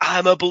it's like,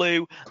 I'm a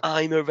blue,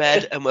 I'm a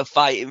red, and we're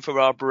fighting for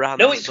our brand.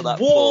 No, it's for that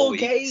War 4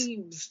 weeks.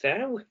 Games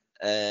now.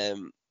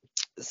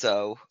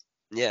 So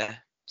yeah,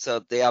 so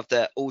they have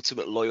their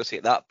ultimate loyalty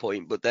at that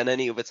point, but then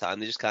any other time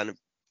they just kind of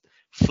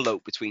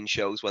float between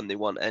shows when they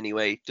want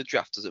anyway. The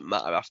draft doesn't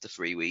matter after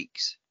 3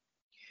 weeks.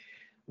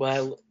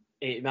 Well,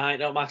 it might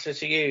not matter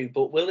to you,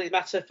 but will it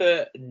matter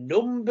for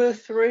number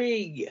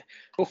 3?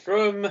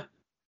 From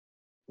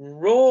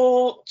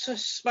Raw to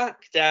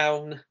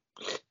SmackDown,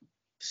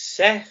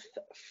 Seth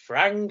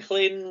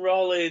Franklin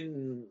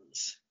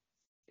Rollins.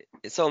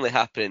 It's only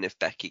happening if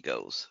Becky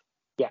goes.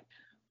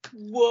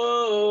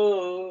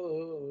 Whoa.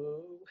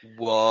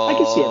 Whoa. I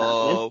can see it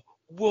happening.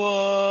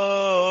 Whoa.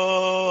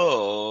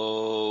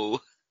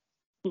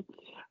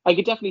 I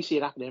could definitely see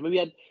it happening. I mean, we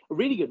had a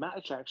really good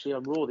match actually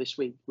on Raw this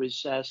week. Was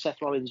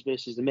Seth Rollins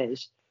versus The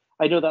Miz.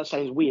 I know that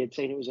sounds weird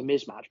saying it was a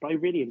Miz match, but I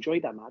really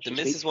enjoyed that match. The this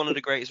Miz week. is one of the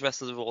greatest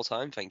wrestlers of all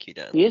time. Thank you,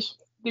 Dan. He is.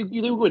 They were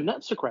going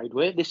nuts, the crowd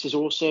were. This is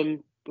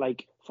awesome.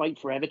 Like, fight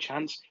forever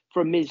chance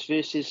for a Miz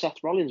versus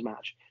Seth Rollins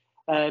match.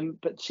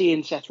 But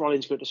seeing Seth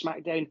Rollins go to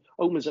SmackDown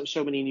opens up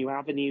so many new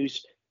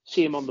avenues.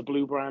 See him on the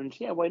blue brand.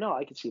 Yeah, why not?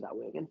 I could see that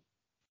working.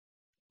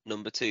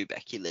 Number 2,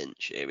 Becky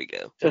Lynch. Here we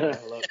go.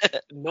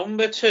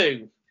 Number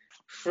 2,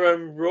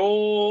 from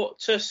Raw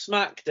to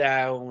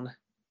SmackDown,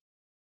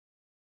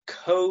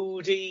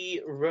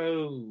 Cody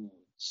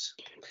Rhodes.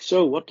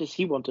 So, what does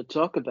he want to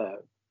talk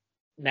about?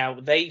 Now,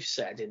 they've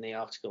said in the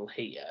article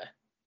here,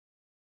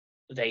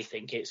 they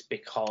think it's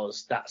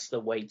because that's the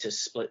way to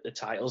split the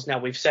titles. Now,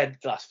 we've said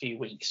the last few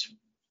weeks,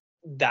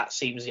 that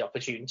seems the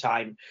opportune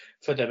time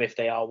for them if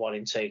they are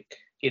wanting to,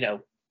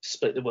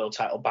 split the world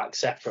title back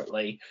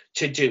separately,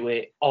 to do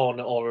it on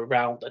or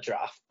around the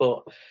draft.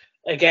 But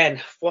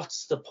again,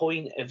 what's the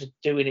point of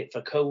doing it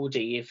for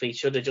Cody if he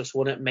should have just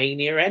won at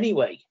Mania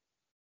anyway?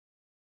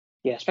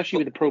 Yeah, especially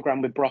with the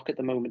program with Brock at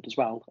the moment as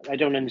well. I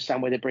don't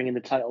understand why they're bringing the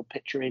title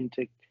picture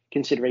into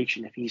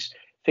consideration if he's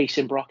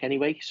facing Brock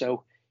anyway.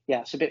 So, yeah,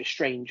 it's a bit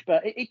strange,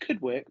 but it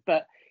could work.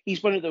 But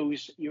he's one of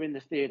those, you're in the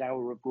third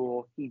hour of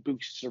Raw, he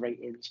boosts the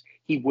ratings.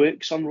 He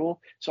works on Raw.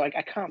 So I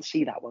can't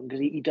see that one because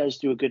he does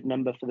do a good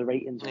number for the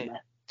ratings on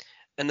there.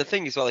 And the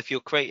thing is, well, if you're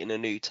creating a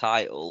new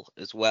title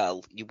as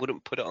well, you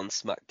wouldn't put it on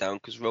SmackDown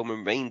because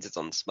Roman Reigns is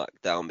on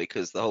SmackDown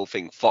because the whole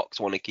thing, Fox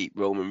want to keep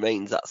Roman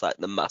Reigns. That's like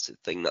the massive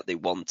thing that they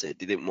wanted.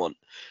 They didn't want,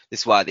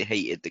 this is why they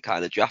hated the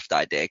kind of draft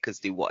idea, because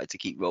they wanted to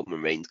keep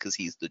Roman Reigns because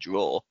he's the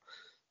draw.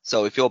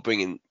 So if you're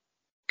bringing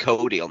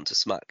Cody onto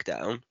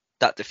SmackDown,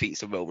 that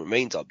defeats the Roman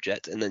Reigns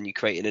object, and then you're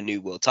creating a new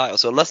world title.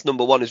 So unless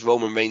number 1 is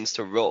Roman Reigns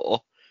to Raw,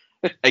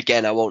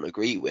 again, I won't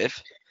agree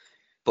with.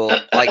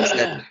 But like I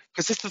said,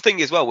 because this is the thing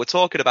as well, we're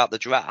talking about the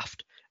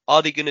draft.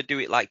 Are they going to do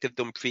it like they've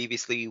done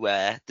previously,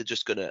 where they're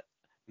just going to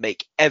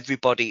make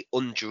everybody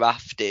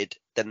undrafted,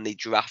 then they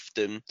draft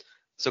them?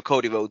 So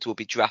Cody Rhodes will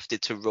be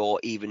drafted to Raw,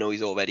 even though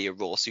he's already a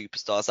Raw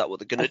superstar. Is that what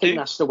they're going to do? I think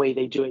that's the way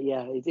they do it,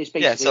 yeah. It's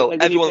basically, yeah, so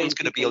like everyone's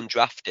going to be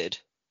undrafted.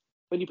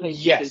 When you play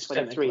Yes,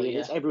 23, technically,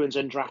 it's everyone's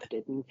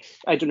undrafted. And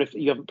I don't know if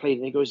you haven't played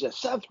it, it goes,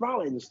 Seth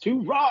Rollins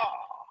to Raw.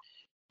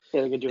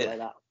 Yeah, they're going to do it like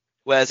that.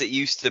 Whereas it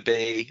used to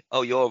be,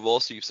 oh, you're a Raw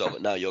superstar,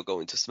 but now you're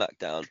going to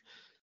SmackDown,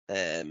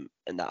 and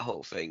that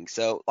whole thing.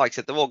 So, like I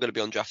said, they're all going to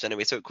be on draft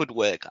anyway, so it could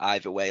work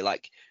either way.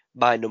 Like,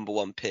 my number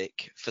 1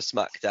 pick for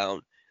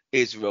SmackDown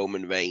is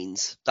Roman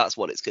Reigns. That's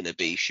what it's going to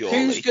be, surely.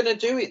 Who's going to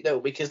do it,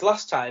 though? Because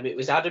last time it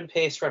was Adam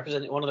Pearce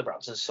representing one of the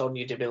brands and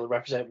Sonya Deville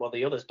representing one of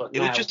the others, but it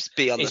now would just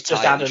be on it's the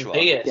just Titans Adam one.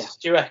 Pearce. Yeah.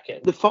 Do you reckon?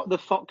 The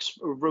Fox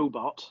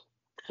robot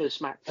for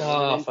SmackDown.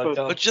 Oh, for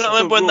God. But do you not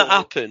remember when that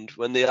happened?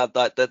 When they had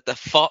like the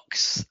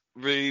Fox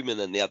room, and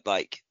then they had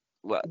like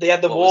they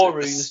had the war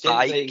rooms,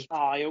 didn't they? Oh,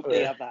 I hope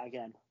they have that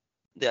again.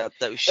 Yeah,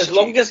 that was As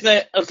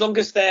long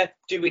as they're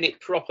doing it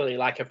properly,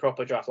 like a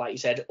proper draft, like you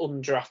said,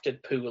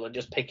 undrafted pool and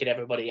just picking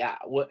everybody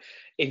out,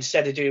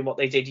 instead of doing what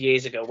they did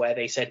years ago, where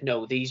they said,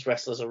 no, these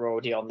wrestlers are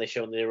already on this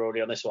show and they're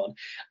already on this one,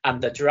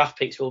 and the draft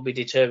picks will be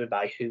determined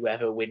by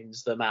whoever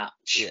wins the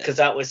match. Because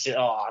that was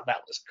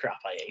crap.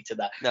 I hated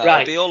that. No,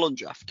 right, it'll be all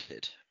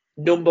undrafted.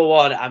 Number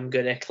 1, I'm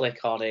gonna click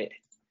on it.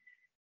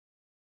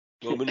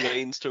 Roman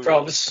Reigns to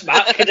From Raw.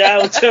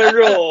 SmackDown to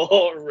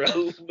Raw,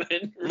 Roman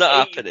Reigns.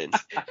 Not happening.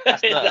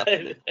 It's not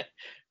happening.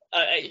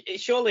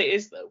 Surely it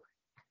is, though.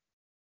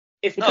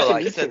 If No,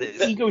 like I said,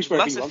 it's he goes a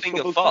wherever he massive wants thing for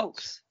of both Fox.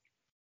 belts.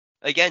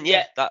 Again,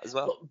 yeah, that as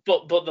well.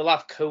 But they'll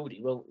have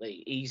Cody, won't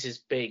they? He's as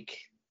big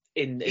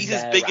He's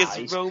as big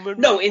as Roman.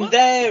 No, in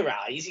their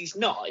eyes, he's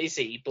not, is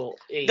he? But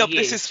no, but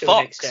this is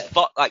Fox.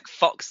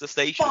 Fox, the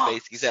station,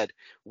 basically said,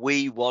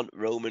 we want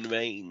Roman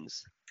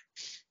Reigns.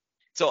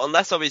 So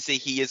unless obviously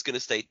he is going to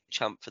stay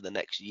champ for the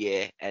next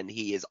year and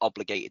he is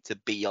obligated to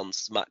be on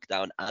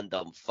SmackDown and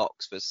on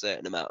Fox for a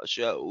certain amount of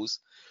shows,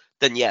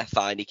 then yeah,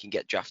 fine, he can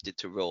get drafted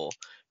to Raw.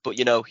 But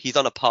he's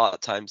on a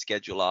part-time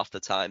schedule half the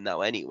time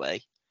now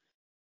anyway.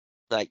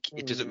 Like,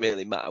 it doesn't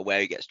really matter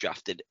where he gets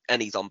drafted,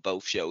 and he's on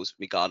both shows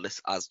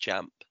regardless as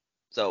champ.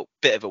 So,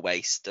 bit of a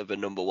waste of a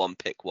number one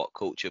pick, what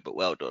culture, but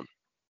well done.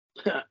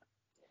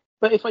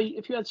 But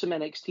if you had some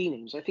NXT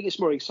names, I think it's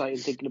more exciting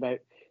thinking about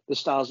the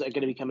stars that are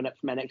going to be coming up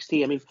from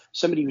NXT. I mean,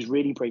 somebody who's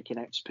really breaking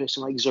out is a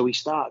person like Zoe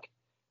Stark,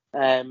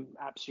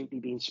 absolutely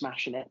been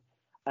smashing it.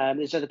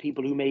 There's other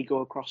people who may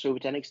go across over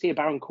to NXT.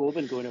 Baron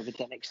Corbin going over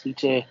to NXT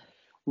to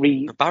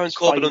Baron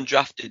Corbin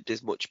undrafted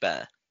is much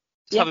better.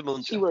 Have him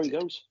undrafted. See where he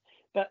goes.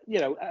 But,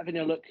 having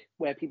a look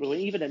where people,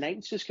 even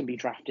announcers can be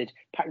drafted.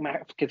 Pat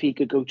McAfee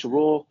could go to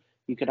Raw.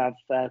 You could have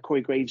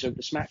Corey Graves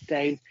over to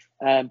SmackDown.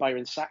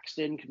 Byron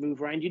Saxton could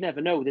move around. You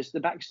never know. There's the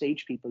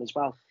backstage people as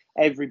well.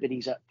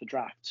 Everybody's up for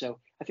draft. So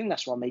I think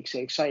that's what makes it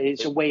exciting.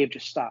 It's a way of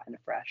just starting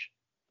afresh.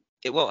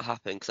 It won't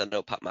happen because I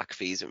know Pat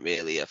McAfee isn't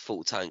really a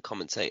full-time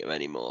commentator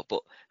anymore.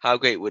 But how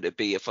great would it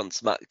be if on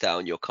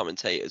SmackDown your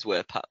commentators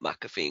were Pat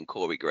McAfee and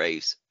Corey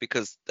Graves,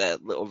 because their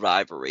little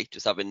rivalry,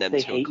 just having them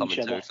two on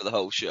commentary for the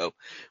whole show,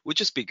 would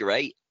just be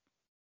great.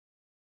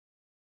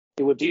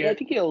 It would be. I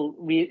think it'll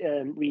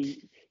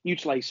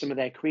utilize some of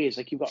their careers.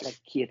 Like you've got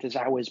like Kia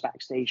Tozawa's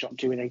backstage not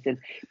doing anything.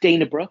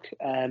 Dana Brooke,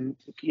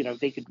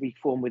 they could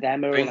reform with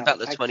Emma. Bring back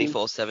the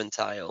 24/7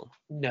 title.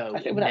 No,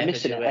 I think we're not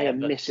missing it. I am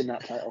missing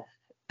that title.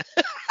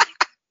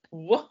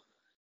 What?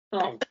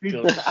 Oh, good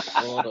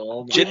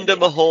Lord. Jinder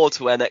Mahal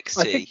to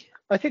NXT.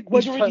 I think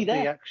he's already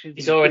there.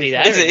 He's already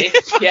there. Is he?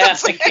 Yeah, I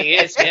think he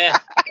is. Yeah.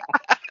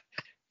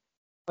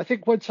 I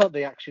think one time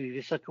they actually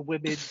it's like a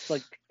women's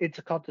like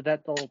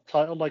intercontinental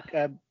title, like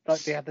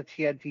they had the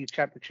TNT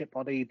Championship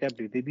on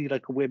AEW. They need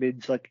like a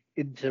women's like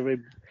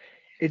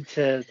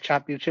inter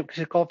championship,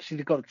 because obviously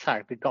they got a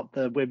tag. They got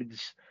the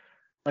women's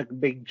like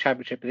main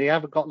championship, but they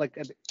haven't got like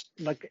an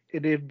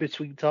in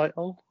between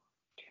title.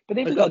 But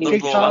they've got the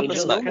Raw and the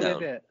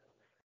SmackDown.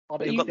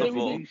 They've got the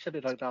Raw. You said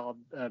it like that on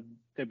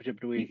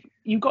WWE.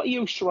 You've got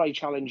Io Shirai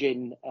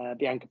challenging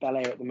Bianca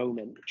Belair at the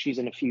moment. She's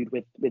in a feud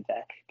with there.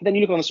 But then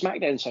you look on the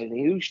SmackDown side of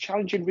things, who's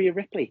challenging Rhea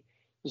Ripley?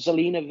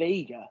 Zelina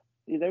Vega.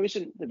 There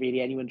isn't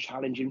really anyone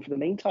challenging for the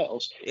main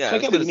titles. Yeah, so I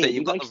was going to say,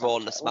 you've got the Raw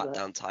and the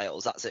SmackDown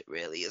titles. That's it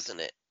really, isn't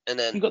it? And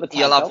then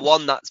you'll have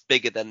one that's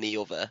bigger than the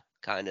other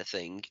kind of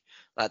thing.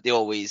 Like they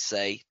always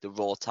say, the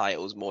Raw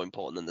title is more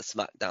important than the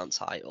SmackDown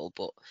title.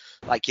 But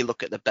like you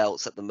look at the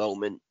belts at the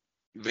moment,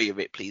 Rhea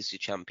Ripley's your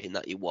champion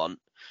that you want.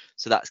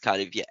 So that's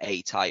kind of your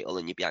A title,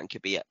 and your Bianca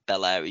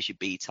Belair is your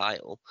B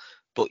title.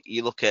 But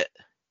you look at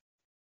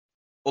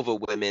other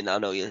women, I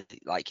know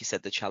like you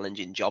said, the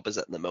challenging jobbers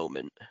at the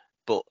moment.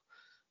 But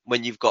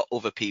when you've got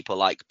other people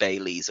like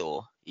Bayley's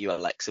or your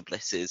Alexa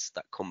Bliss's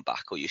that come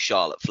back, or your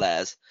Charlotte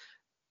Flairs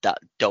that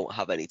don't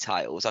have any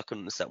titles, I can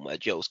understand where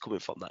Joe's coming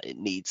from, that it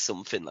needs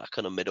something like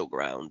on a middle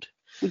ground.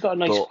 We've got a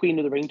nice Queen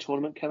of the Ring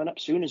tournament coming up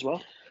soon as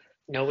well.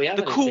 No, we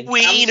haven't. The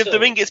Queen of the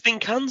Ring has been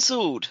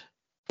cancelled.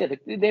 Yeah,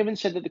 they haven't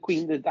said that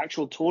the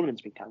actual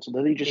tournament's been cancelled.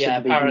 They just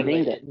said that they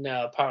renamed it.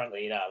 No,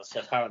 apparently it has.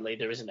 Apparently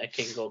there isn't a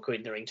King or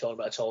Queen of the Ring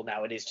tournament at all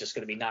now. It is just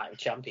going to be Night of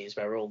Champions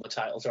where all the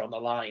titles are on the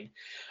line.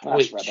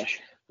 That's rubbish.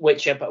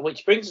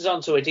 Which brings us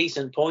on to a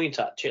decent point,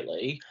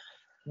 actually.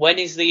 When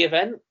is the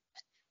event?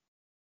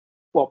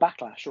 What,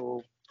 Backlash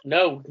or?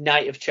 No,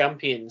 Night of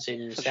Champions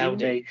in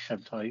Saudi.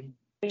 Sometime.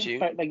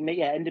 June.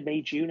 End of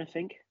May, June, I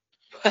think.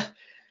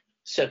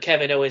 So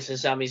Kevin Owens and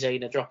Sami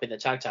Zayn are dropping the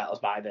tag titles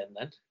by then?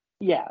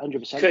 Yeah, 100%.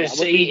 Because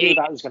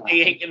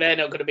they're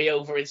not going to be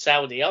over in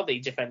Saudi, are they,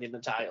 defending the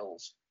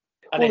titles?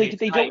 Well, they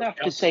don't have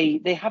to say.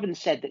 They haven't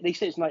said that. They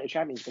say it's Night of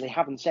Champions, but they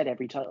haven't said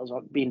every title's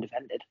being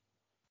defended.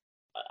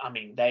 I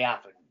mean, they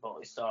haven't.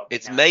 But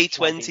it's May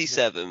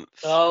 27th.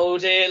 Oh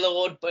dear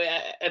Lord! But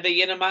are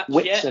they in a match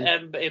yet?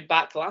 In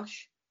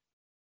Backlash?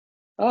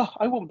 Oh,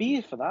 I won't be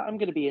here for that. I'm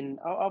going to be in.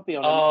 I'll be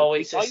on. Oh,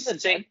 it's a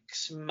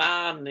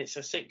 6-man. It's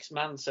a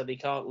 6-man, so they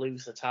can't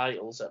lose the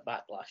titles at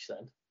Backlash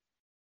then.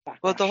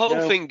 Well, the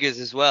whole thing is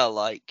as well,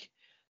 like,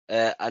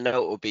 I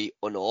know it would be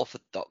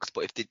unorthodox,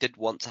 but if they did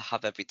want to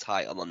have every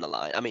title on the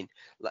line, I mean,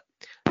 like,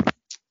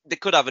 they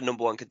could have a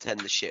number one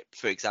contendership,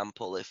 for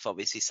example, if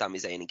obviously Sami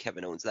Zayn and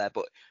Kevin Owens there.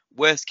 But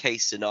worst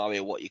case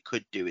scenario, what you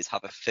could do is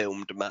have a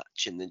filmed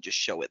match and then just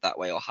show it that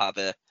way, or have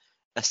a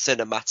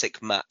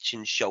cinematic match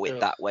and show it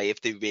that way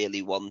if they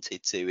really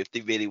wanted to. If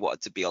they really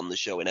wanted to be on the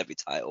show and every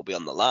title be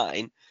on the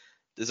line,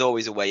 there's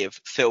always a way of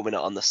filming it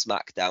on the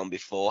SmackDown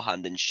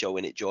beforehand and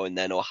showing it during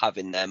then, or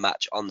having their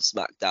match on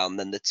SmackDown,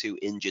 then the two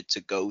injured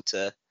to go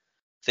to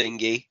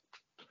thingy.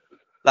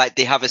 Like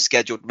they have a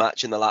scheduled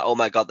match and they're like, oh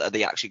my God, are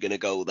they actually going to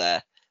go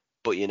there?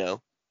 But,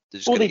 They're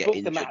just Or going they to get book the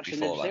injured match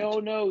and then say, beforehand. oh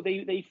no,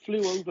 they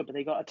flew over, but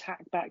they got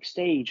attacked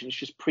backstage, and it's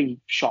just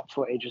pre-shot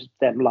footage of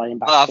them lying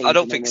backstage. Well, I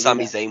don't and think then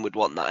Sami Zayn would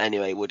want that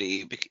anyway, would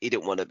he? He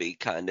didn't want to be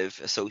kind of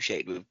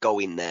associated with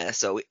going there.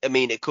 So, I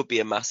mean, it could be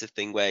a massive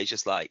thing where he's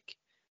just like,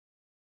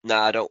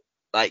 nah, I don't,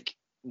 like,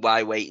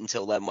 why wait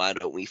until then? Why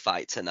don't we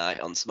fight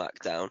tonight on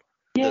SmackDown?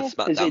 Yeah,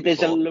 SmackDown there's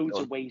a before, loads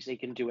of ways they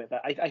can do it,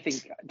 but I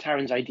think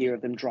Taron's idea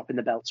of them dropping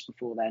the belts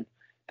before then,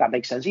 that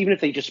makes sense. Even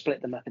if they just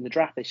split them up in the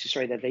draft,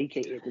 they're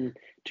vacated in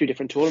 2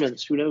 different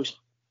tournaments. Who knows?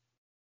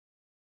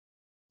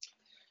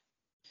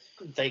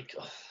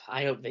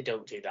 I hope they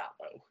don't do that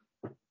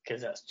though,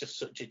 because that's just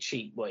such a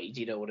cheap way.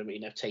 Do you know what I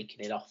mean? Of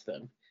taking it off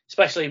them,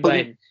 especially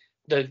when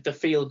the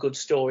feel good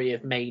story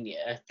of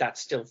Mania that's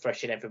still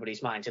fresh in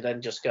everybody's mind, to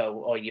then just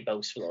go, oh, you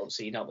both lost,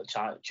 so you're not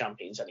the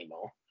champions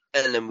anymore.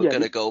 And then we're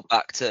going to go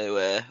back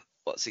to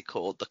what's it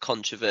called? The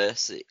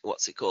controversy.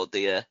 What's it called?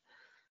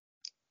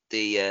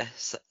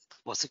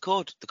 What's it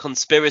called? The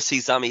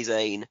conspiracy Sami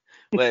Zayn,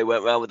 where he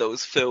went around with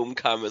those film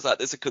cameras like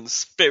there's a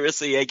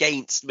conspiracy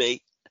against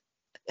me.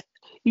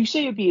 You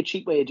say it'd be a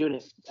cheap way of doing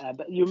it,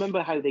 but you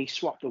remember how they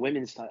swapped the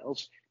women's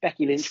titles?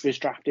 Becky Lynch was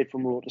drafted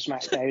from Raw to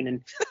SmackDown,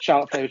 and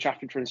Charlotte Flair was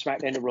drafted from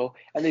SmackDown to Raw,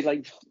 and they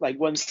like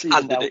won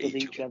season belt with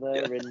each other,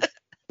 yeah. And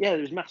yeah,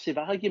 there was massive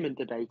argument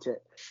about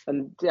it,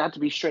 and they had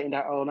to be straightened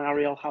out on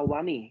Ariel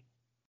Helwani.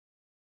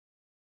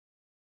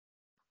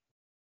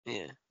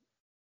 Yeah.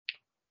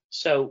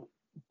 So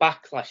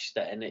Backlash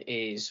then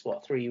is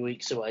 3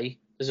 weeks away.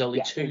 There's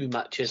only 2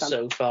 matches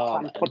so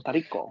far. Puerto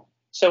Rico.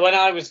 So when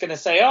I was going to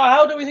say,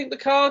 how do we think the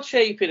card's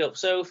shaping up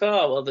so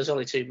far? Well, there's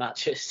only 2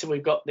 matches. So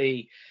we've got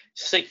the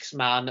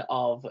 6-man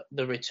of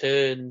the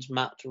returned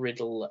Matt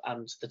Riddle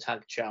and the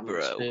tag champs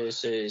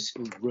versus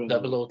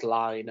the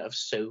bloodline of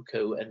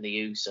Soko and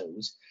the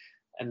Usos.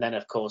 And then,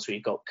 of course,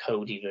 we've got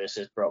Cody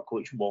versus Brock,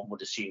 which one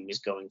would assume is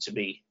going to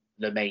be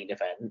the main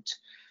event.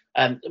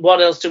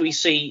 What else do we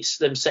see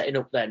them setting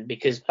up then?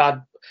 Because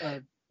Bad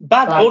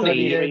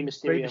Bunny, Rey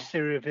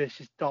Mysterio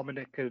versus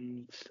Dominic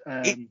and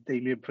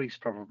Damian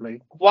Priest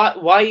probably.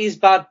 Why is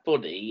Bad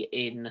Bunny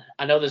in?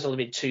 I know there's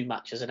only been 2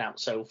 matches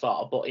announced so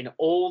far, but in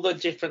all the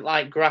different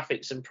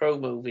graphics and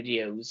promo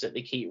videos that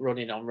they keep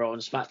running on Raw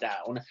and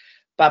SmackDown,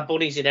 Bad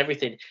Bunny's in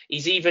everything.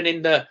 He's even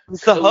in the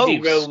Cody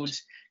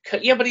Rhodes.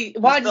 Yeah, but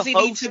why does he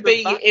need to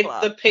be in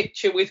the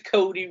picture with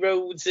Cody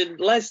Rhodes and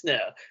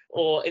Lesnar,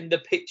 or in the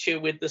picture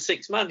with the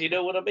 6-man? Do you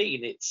know what I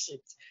mean? It's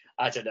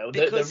I don't know.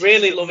 They're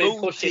really loving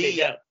pushing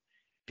it out.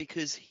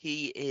 Because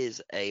he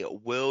is a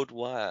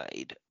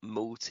worldwide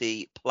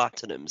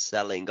multi-platinum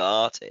selling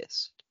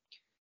artist.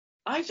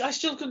 I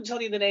still couldn't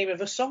tell you the name of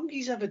a song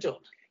he's ever done.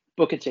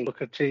 Booker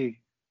T.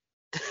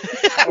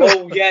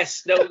 Oh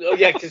yes,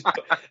 because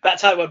that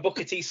time when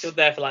Booker T stood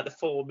there for the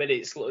 4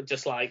 minutes,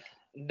 just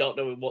not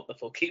knowing what the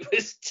fuck he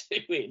was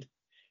doing.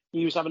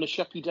 He was having a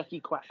shucky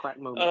ducky quack quack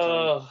moment.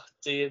 Oh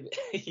dear,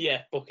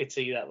 yeah, Booker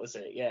T, that was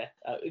it. Yeah,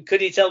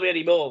 could you tell me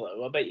any more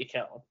though? I bet you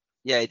can.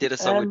 Yeah, he did a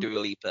song with Dua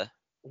Lipa.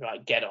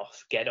 Right, get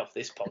off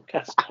this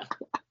podcast now.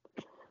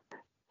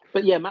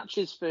 But yeah,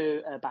 matches for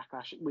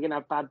Backlash. We're gonna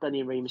have Bad Bunny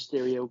and Rey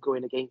Mysterio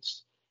going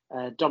against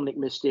Dominic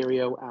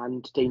Mysterio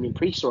and Damian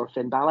Priest or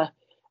Finn Balor.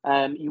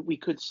 We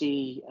could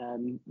see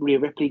Rhea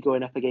Ripley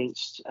going up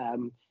against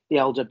the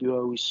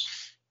LWO's.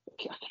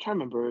 I can't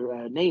remember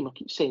her name. I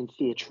keep saying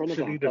Thea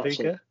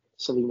Trinidad.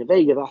 Selena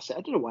Vega, that's it.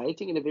 I don't know why I'm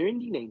thinking of her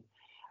indie name.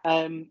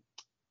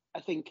 I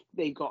think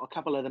they've got a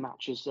couple of the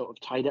matches sort of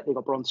tied up. They've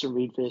got Bronson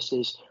Reed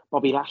versus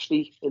Bobby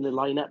Lashley in the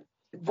lineup.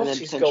 What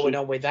is going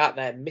on with that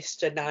there?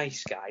 Mr.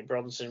 Nice Guy,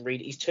 Bronson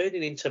Reed. He's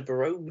turning into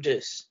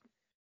Brodus.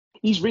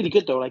 He's really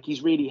good though.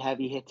 He's really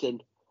heavy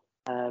hitting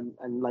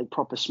and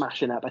proper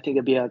smashing up. I think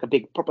it'd be a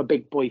big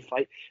boy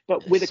fight.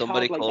 But with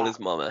somebody a card call that, his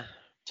mama.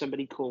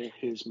 Somebody call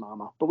his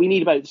mama. But we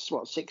need about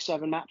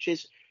 6-7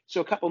 matches.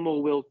 So a couple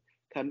more will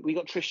come. We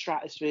got Trish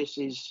Stratus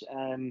versus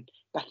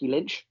Becky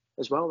Lynch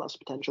as well. That's a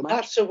potential match.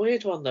 That's a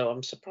weird one though.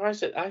 I'm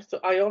surprised that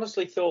I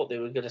honestly thought they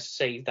were going to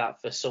save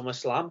that for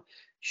SummerSlam.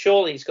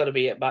 Surely it's got to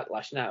be at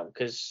Backlash now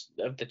because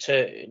of the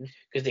turn,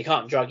 because they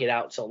can't drag it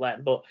out till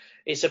then. But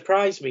it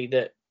surprised me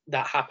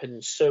that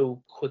happened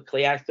so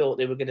quickly. I thought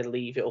they were going to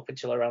leave it up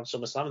until around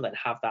SummerSlam and then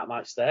have that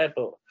match there.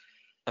 But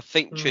I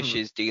think Trish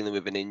is dealing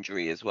with an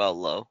injury as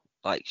well, though.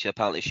 She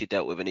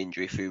dealt with an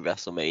injury through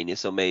WrestleMania,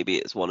 so maybe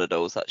it's one of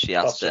those that she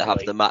has to have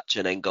the match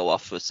and then go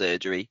off for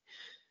surgery.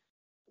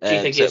 Do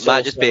you think so it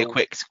might just be a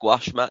quick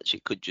squash match.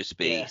 It could just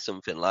be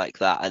something like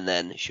that, and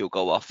then she'll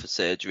go off for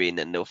surgery, and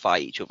then they'll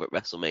fight each other at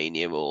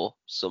WrestleMania or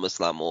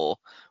SummerSlam or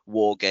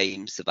War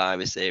Games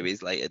Survivor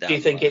Series later down. Do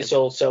you think it's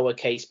also a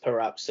case,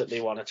 perhaps, that they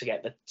wanted to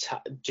get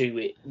do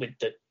it with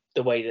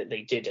the way that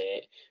they did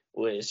it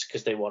was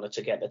because they wanted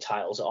to get the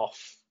titles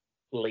off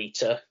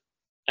Lita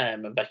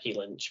and Becky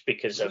Lynch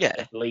because of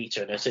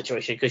Lita and her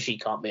situation, because she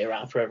can't be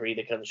around forever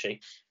either, can she?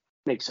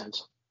 Makes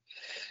sense.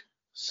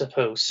 I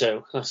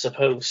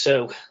suppose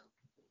so.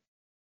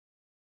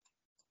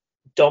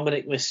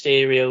 Dominic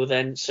Mysterio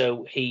then,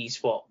 so he's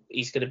going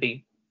to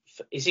be,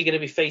 is he going to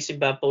be facing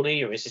Bad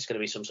Bunny, or is this going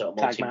to be some sort of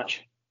tag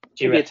match?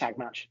 Do you be a tag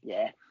match,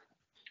 yeah.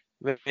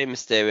 Rey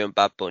Mysterio and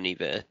Bad Bunny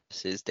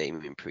versus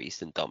Damian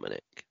Priest and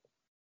Dominic.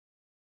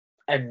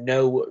 And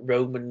no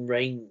Roman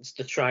Reigns,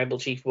 the tribal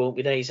chief, won't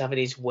be there. He's having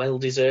his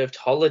well-deserved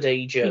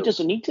holiday, Joe. He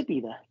doesn't need to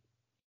be there.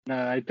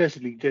 No, he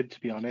doesn't need to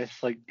be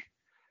honest. Like,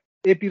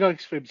 it'd be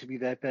nice for him to be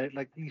there, but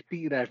like he's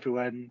beaten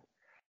everyone.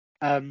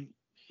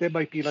 There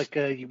might be like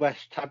a US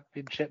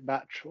Championship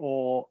match,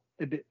 or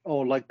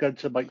like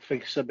Gunther might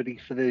face somebody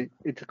for the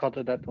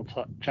Intercontinental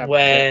Championship.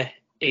 Where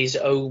is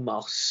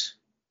Omos?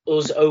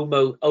 Us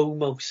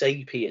Homo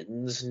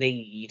sapiens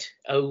need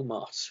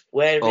Omos.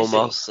 Where is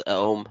Omos at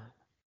home.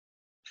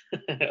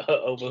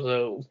 Omos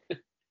home.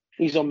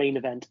 He's on main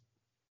event.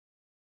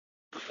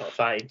 Not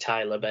fighting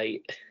Tyler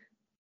Bate.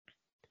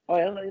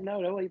 Oh,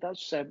 no,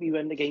 that's he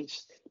went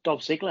against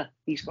Dolph Ziggler.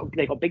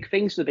 They got big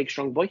things for the big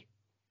strong boy.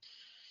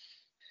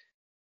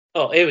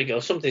 Oh, here we go.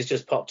 Something's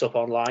just popped up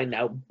online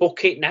now.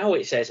 Book it now,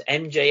 it says.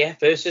 MJF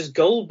versus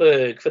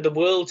Goldberg for the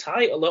world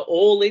title at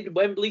All in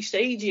Wembley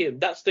Stadium.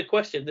 That's the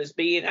question that's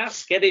being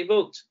asked. Get it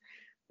booked.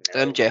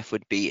 No. MJF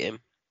would beat him.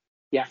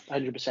 Yeah,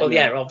 100%. Well,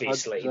 yeah,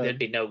 obviously. There'd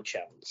be no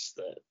chance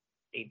that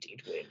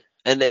he'd win.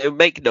 And it would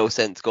make no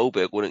sense.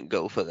 Goldberg wouldn't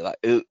go for the, like,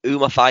 who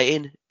am I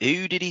fighting?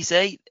 Who did he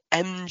say?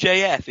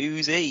 MJF.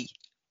 Who's he?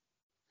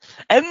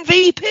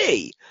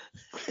 MVP.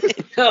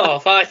 Oh,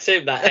 fight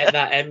him, that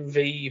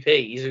MVP.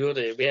 He's good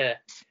at him, yeah.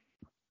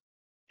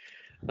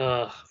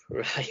 Oh,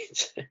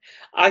 right.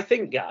 I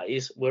think,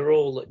 guys, we're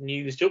all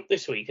newsed up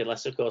this week,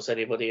 unless, of course,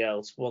 anybody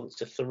else wants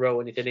to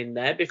throw anything in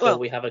there before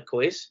we have a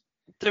quiz.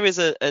 There is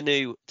a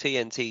new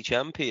TNT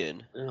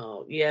champion.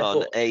 Oh, yeah, on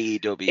but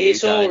AEW.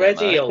 it's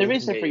already old. There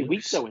is every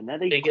week, though, in there.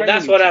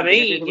 That's what I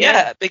mean.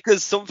 Yeah,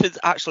 because something's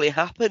actually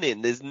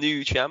happening. There's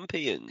new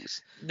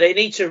champions. They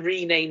need to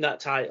rename that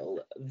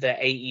title the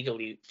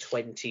AEW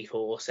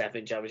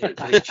 24/7 Championship.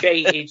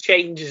 It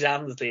changes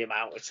hands the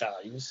amount of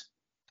times.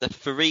 The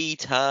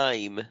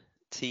 3-time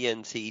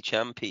TNT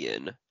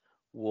champion,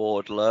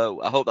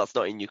 Wardlow. I hope that's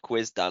not in your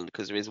quiz, Dan,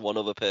 because there is one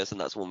other person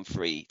that's won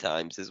 3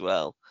 times as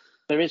well.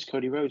 There is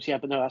Cody Rhodes, yeah,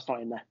 but no, that's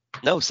not in there.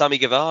 No, Sammy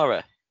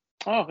Guevara.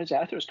 Oh, is it? I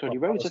thought it was Cody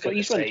Rhodes. I thought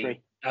he's won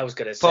 3. I was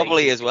going to say.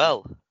 Probably as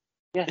well.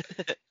 Yeah.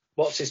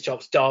 What's his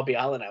chops? Darby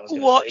Allin, I was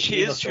going to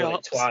say. His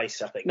chops.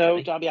 Twice, I think.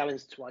 No, Darby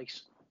Allin's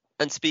twice.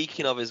 And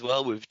speaking of as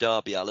well, with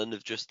Darby Allin,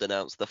 have just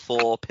announced the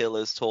 4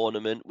 Pillars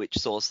tournament, which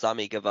saw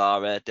Sammy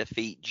Guevara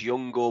defeat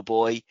Jungle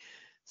Boy.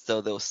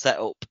 So they'll set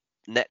up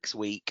next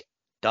week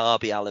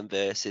Darby Allin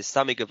versus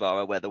Sammy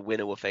Guevara, where the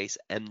winner will face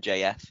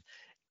MJF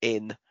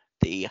in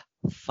the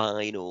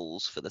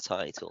finals for the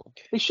title.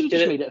 They should have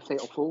just made it a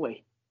fatal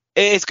 4-way.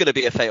 It is going to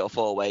be a fatal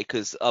 4-way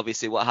because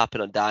obviously what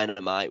happened on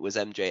Dynamite was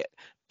MJF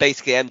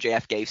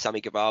gave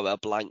Sammy Guevara a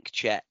blank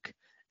check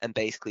and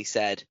basically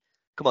said,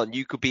 come on,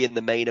 you could be in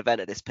the main event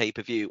of this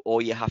pay-per-view.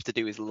 All you have to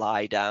do is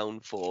lie down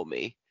for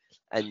me.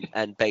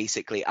 And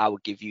basically I will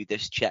give you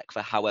this check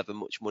for however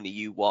much money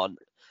you want.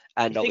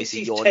 And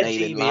obviously your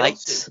name in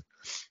lights.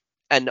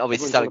 And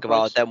obviously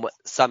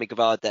Sammy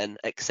Guevara then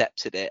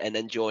accepted it and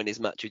then joined his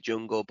match with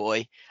Jungle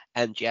Boy.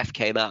 MJF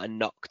came out and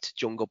knocked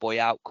Jungle Boy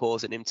out,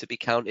 causing him to be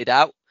counted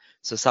out.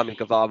 So Sammy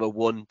Guevara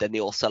won. Then they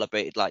all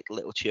celebrated like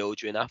little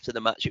children after the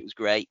match. It was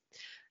great.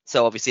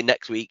 So obviously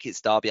next week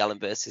it's Darby Allin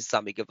versus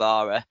Sammy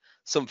Guevara.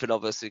 Something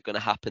obviously going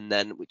to happen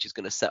then, which is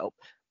going to set up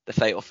the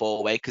fatal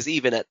 4-way. Because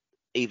even at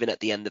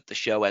the end of the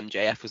show,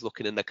 MJF was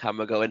looking in the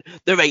camera going,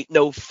 there ain't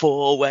no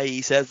 4-way,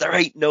 he says. There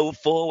ain't no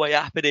 4-way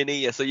happening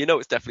here. So you know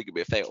it's definitely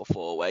going to be a fatal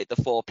 4-way. The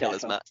 4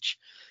 Pillars match,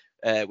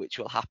 which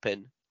will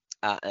happen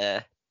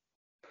at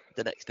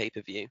the next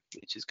pay-per-view,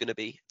 which is going to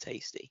be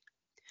tasty.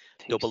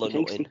 Double or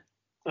nothing.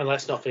 And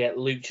let's not forget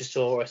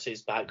Luchasaurus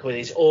is back with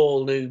his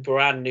all-new,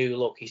 brand-new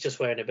look. He's just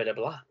wearing a bit of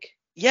black.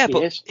 Yeah,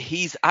 but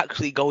he's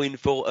actually going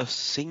for a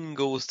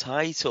singles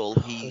title.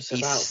 He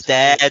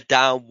stared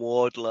down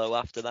Wardlow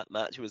after that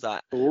match. He was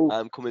like,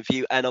 I'm coming for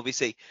you. And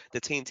obviously,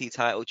 the TNT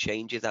title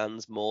changes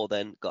hands more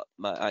than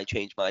I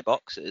changed my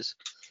boxes.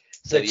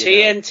 So the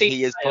TNT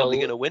he is probably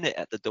going to win it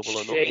at the double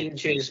or nothing.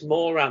 Changes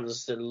more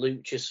hands than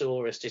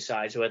Luchasaurus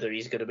decides whether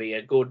he's going to be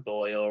a good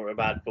boy or a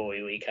bad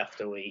boy week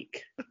after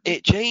week.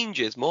 It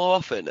changes more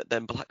often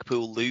than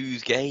Blackpool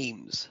lose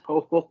games.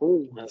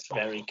 That's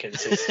very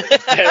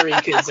consistent. Very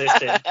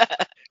consistent.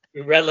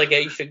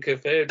 Relegation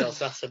confirmed on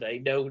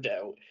Saturday, no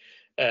doubt.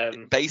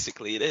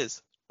 Basically, it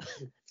is.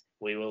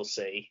 We will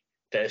see.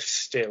 There's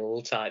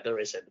still time. There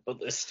isn't,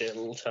 but there's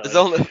still time. There's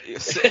only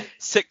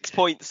 6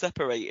 points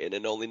separating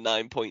and only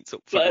 9 points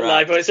up for grabs.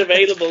 9 points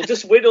available.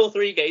 Just win all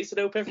 3 games and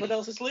hope everyone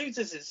else is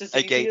losers. It's as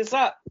easy as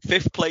that.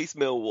 5th place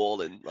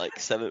Millwall and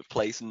 7th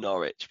place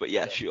Norwich. But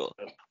yeah, sure.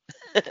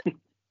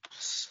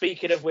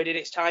 Speaking of winning,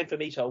 it's time for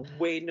me to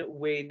win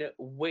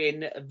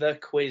the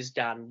quiz,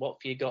 Dan. What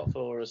have you got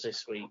for us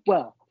this week?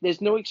 Well, there's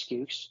no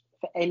excuse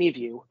for any of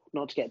you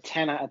not to get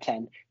 10 out of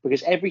 10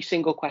 because every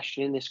single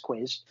question in this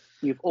quiz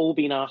you've all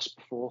been asked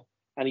before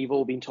and you've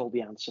all been told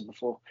the answer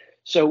before.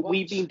 So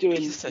we've been doing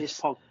this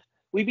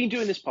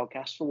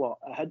podcast for what?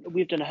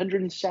 We've done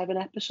 107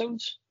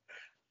 episodes.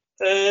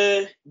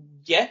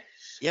 Yes,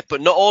 Yeah,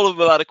 but not all of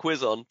them had a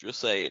quiz on, just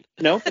saying.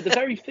 No, but the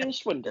very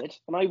first one did.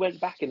 And I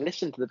went back and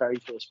listened to the very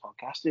first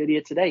podcast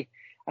earlier today.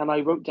 And I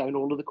wrote down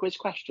all of the quiz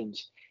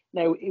questions.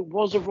 Now, it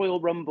was a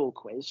Royal Rumble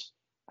quiz.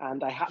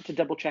 And I had to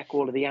double check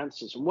all of the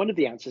answers. And one of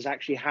the answers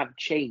actually had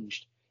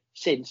changed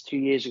since 2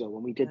 years ago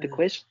when we did the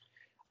quiz.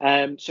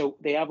 So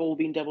they have all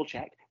been double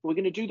checked. We're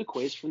going to do the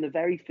quiz from the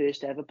very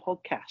first ever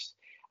podcast.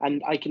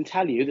 And I can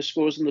tell you the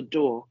scores on the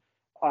door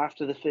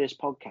after the first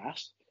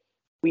podcast.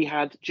 We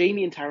had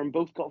Jamie and Taryn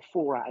both got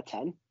 4 out of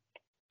 10.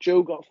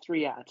 Joe got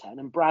 3 out of 10.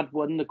 And Brad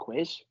won the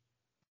quiz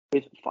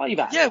with 5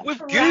 out of 10. Yeah, with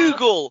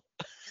Google.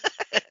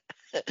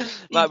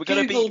 Like, we're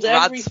going to beat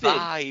Brad's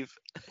 5.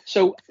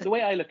 So the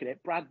way I look at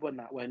it, Brad won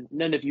that one.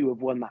 None of you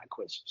have won that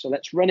quiz. So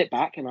let's run it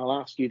back and I'll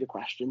ask you the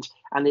questions.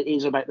 And it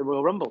is about the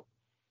Royal Rumble.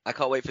 I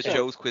can't wait for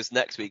Joe's quiz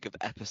next week of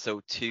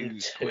episode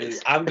 2's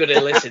quiz. I'm going to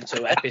listen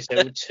to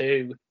episode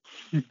 2.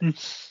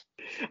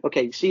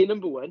 Okay, see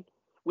number 1.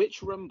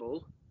 Which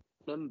Rumble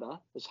number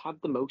has had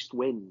the most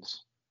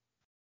wins?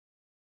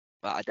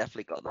 Well, I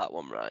definitely got that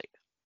one right.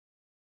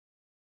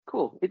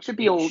 Cool. It should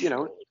be all, if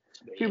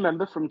you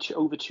remember from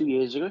over 2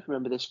 years ago, if you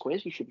remember this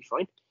quiz, you should be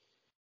fine.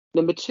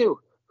 Number 2,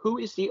 who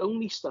is the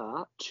only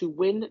star to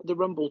win the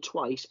Rumble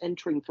twice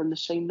entering from the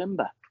same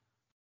number?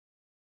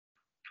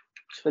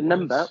 The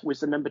number was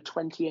the number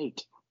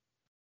 28.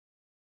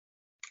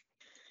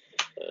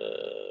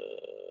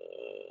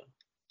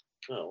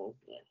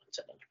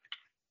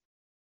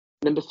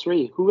 Number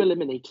 3, who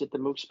eliminated the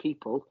most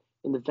people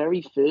in the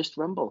very first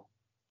Rumble?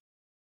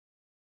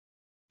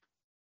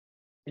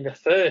 In the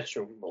first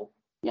Rumble?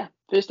 Yeah,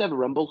 first ever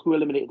Rumble, who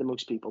eliminated the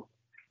most people?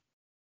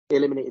 They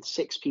eliminated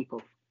 6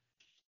 people.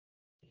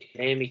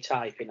 Hear me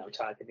typing, I'm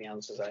typing the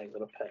answers, I ain't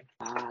going to pay.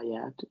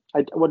 Yeah.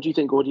 What do you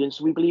think, audience?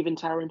 Do we believe in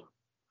Taryn?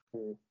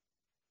 Hmm.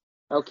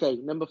 Okay,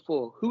 number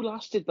 4. Who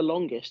lasted the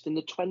longest in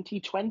the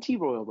 2020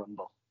 Royal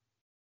Rumble?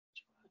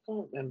 I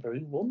can't remember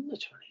who won the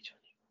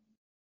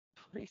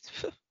 2020.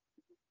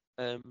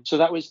 So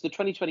that was the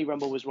 2020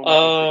 Rumble was one.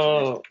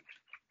 Oh.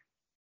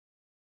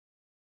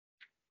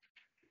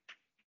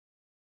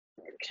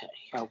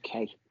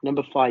 Okay.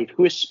 Number 5.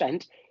 Who has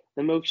spent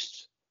the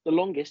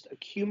longest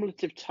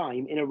accumulative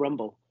time in a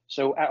Rumble?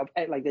 So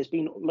there's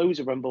been loads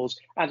of Rumbles,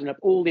 adding up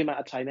all the amount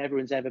of time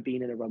everyone's ever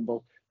been in a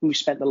Rumble. Who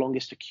spent the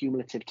longest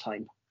accumulative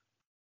time?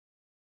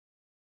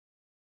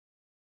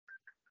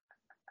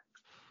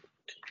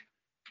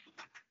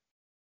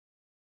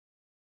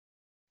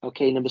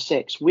 Okay, number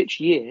 6. Which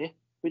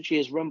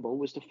year's Rumble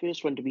was the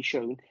first one to be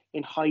shown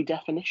in high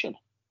definition?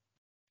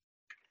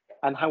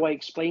 And how I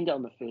explained it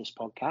on the first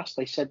podcast,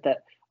 I said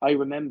that I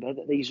remember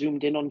that they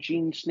zoomed in on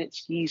Gene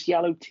Snitsky's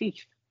yellow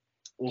teeth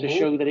to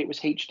show that it was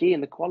HD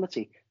in the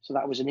quality. So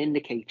that was an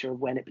indicator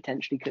of when it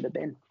potentially could have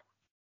been.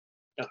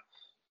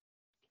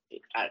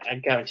 I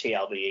guarantee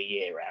I'll be a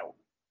year out.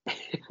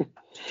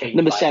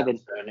 Number 7.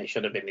 And it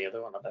should have been the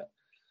other one, I bet.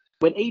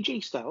 When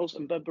AJ Styles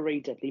and Bubba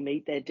Ray Dudley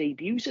made their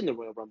debuts in the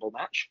Royal Rumble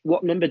match,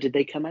 what number did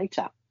they come out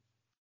at?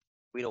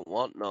 We don't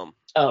want none.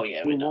 Oh,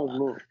 yeah, we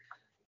know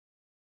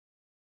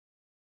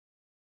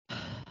that.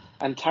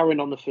 And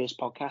Taryn on the first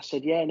podcast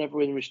said, yeah, and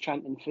everyone was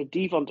chanting for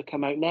Devon to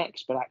come out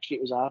next, but actually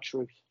it was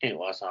R-Truth. It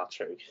was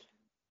R-Truth.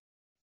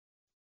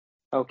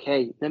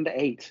 Okay, number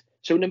 8.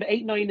 So number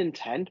 8, 9, and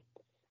 10,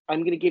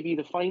 I'm going to give you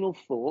the final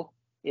 4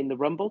 in the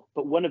Rumble,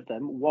 but one of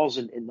them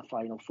wasn't in the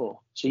final 4.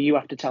 So you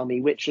have to tell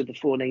me which of the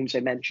 4 names I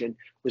mentioned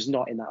was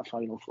not in that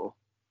final 4.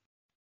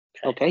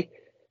 Okay.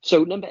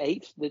 So number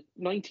 8, the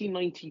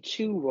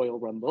 1992 Royal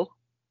Rumble,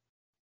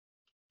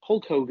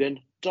 Hulk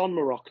Hogan, Don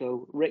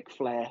Morocco, Ric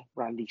Flair,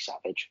 Randy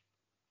Savage.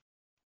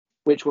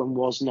 Which one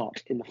was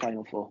not in the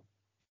final 4?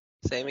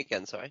 Same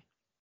again, sorry.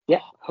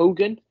 Yeah,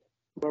 Hogan,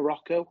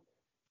 Morocco,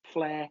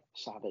 Flair,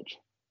 Savage.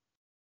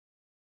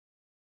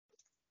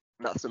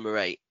 That's number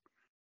 8.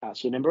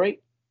 That's your number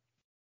 8.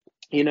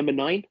 Your number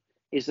 9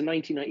 is the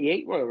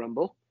 1998 Royal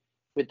Rumble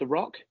with The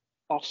Rock,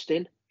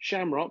 Austin,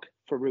 Shamrock,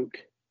 Farouk.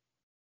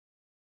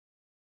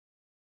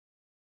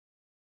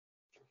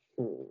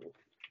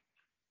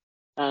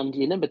 And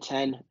your number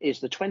 10 is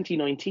the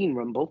 2019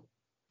 Rumble,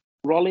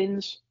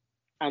 Rollins,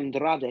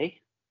 Andrade,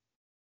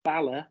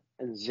 Balor,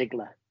 and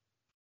Ziggler.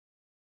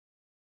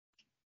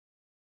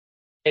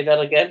 Say that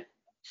again.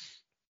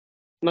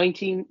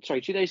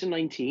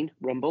 2019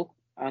 Rumble,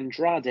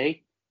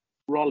 Andrade,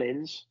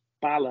 Rollins,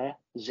 Balor,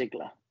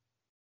 Ziggler.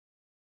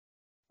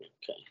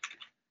 Okay.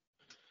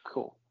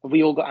 Cool. Have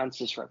we all got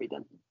answers for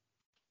everything?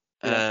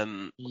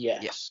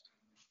 Yes.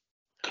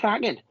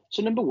 Cracking.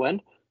 So number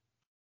 1,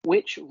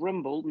 which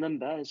Rumble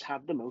number has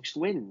had the most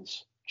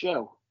wins?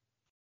 Joe.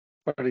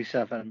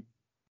 27.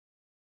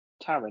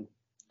 Taryn.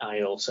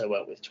 I also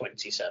went with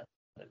 27.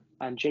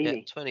 And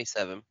Jamie. Yeah,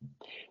 27.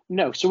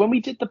 No. So when we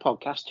did the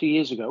podcast 2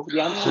 years ago,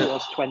 the answer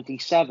was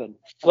 27.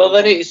 Well,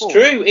 then it's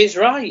true. It's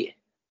right.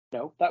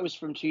 No, that was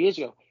from 2 years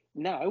ago.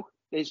 Now,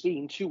 there's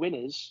been 2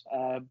 winners,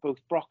 both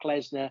Brock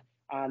Lesnar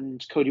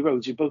and Cody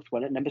Rhodes, who both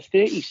won at number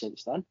 30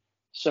 since then.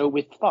 So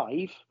with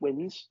 5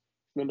 wins,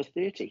 number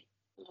 30.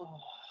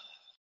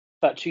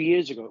 But 2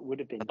 years ago, it would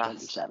have been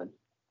 27.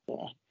 Yeah.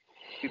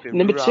 You've been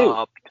Number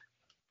robbed.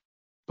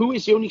 Who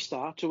is the only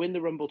star to win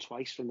the Rumble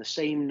twice from the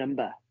same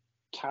number?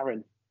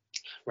 Taryn.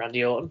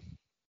 Randy Orton.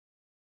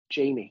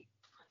 Jamie.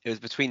 It was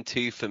between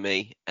two for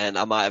me, and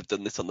I might have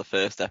done this on the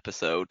first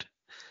episode.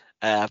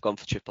 I've gone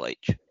for Triple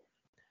H.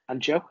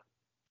 And Joe?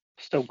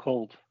 Stone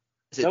Cold.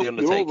 Is it The You're all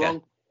Undertaker?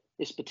 wrong.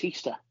 It's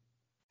Batista.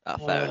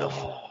 Fair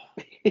enough.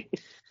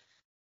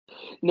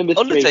 Number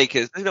 3.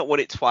 Undertaker's, they've not won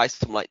it twice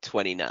from like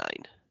 29.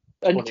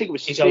 Undertaker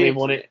was He's 30. only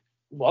won it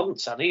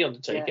once, hasn't he,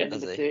 Undertaker? Yeah,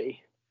 number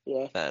 30.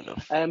 Yeah. Fair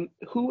enough.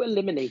 Who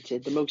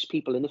eliminated the most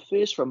people in the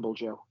first Rumble,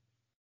 Joe?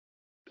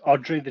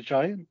 Andre the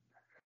Giant.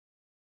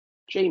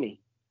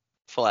 Jamie.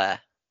 Flair.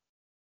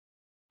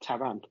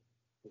 Taran.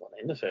 Not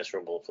in the first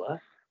Rumble,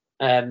 Flair.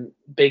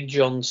 Big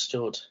John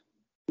Studd.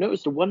 No, it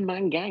was the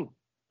one-man gang.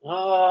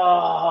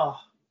 Oh.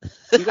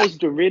 You guys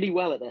do really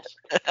well at this.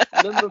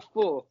 Number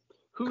 4.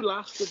 Who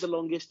lasted the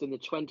longest in the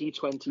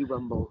 2020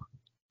 Rumble?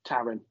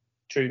 Taran.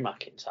 Drew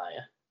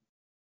McIntyre.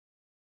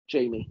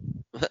 Jamie.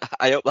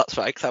 I hope that's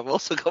right, because I've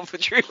also gone for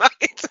Drew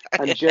McIntyre.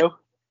 And Joe?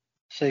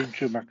 Same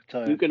Drew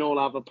McIntyre. You can all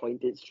have a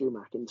point. It's Drew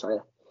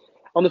McIntyre.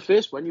 On the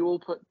first one, you all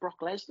put Brock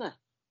Lesnar.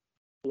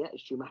 Yeah,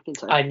 it's Drew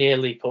McIntyre. I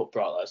nearly put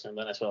Brock Lesnar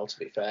then as well, to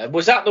be fair.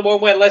 Was that the one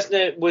where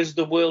Lesnar was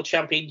the world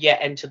champion yet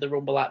entered the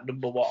Rumble at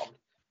number 1?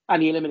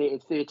 And he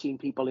eliminated 13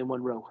 people in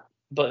one row.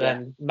 But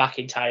then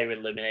McIntyre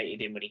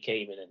eliminated him when he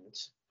came in and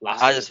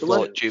last. I just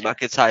thought Drew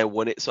McIntyre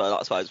won it, so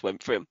that's why I just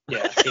went for him.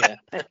 Yeah.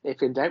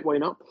 If in doubt, why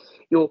not?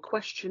 Your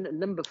question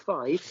number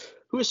 5.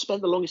 Who has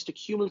spent the longest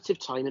accumulative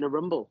time in a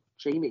Rumble?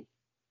 Jamie.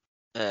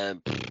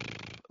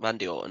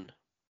 Randy Orton.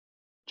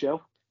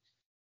 Joe.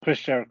 Chris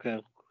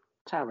Jericho.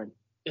 Taryn.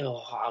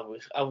 Oh,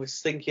 I was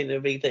thinking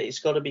of either it's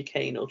got to be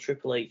Kane or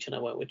Triple H, and I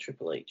went with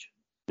Triple H.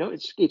 No,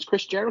 it's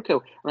Chris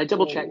Jericho. And I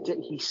double-checked it.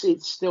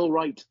 It's still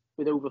right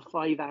with over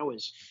 5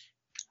 hours.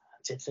 I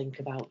did think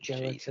about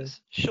Jericho.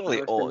 Jesus.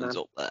 Surely Orton's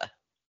up there.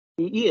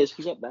 He is.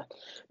 He's up there.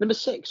 Number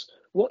 6.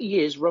 What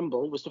year's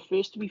Rumble was the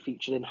first to be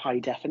featured in high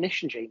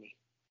definition, Jamie?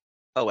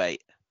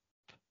 08.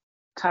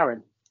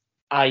 Taryn.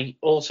 I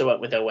also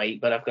went with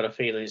 08, but I've got a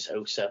feeling it's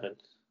 07.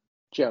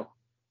 Joe.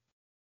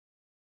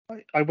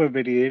 I went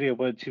really early. I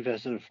went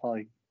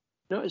 2005.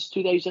 No, it's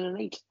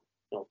 2008.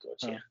 Oh, good,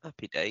 yeah.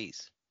 Happy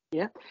days.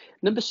 Yeah.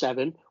 Number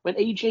 7. When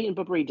AJ and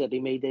Bob Ray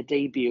Dudley made their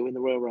debut in the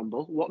Royal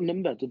Rumble, what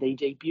number did they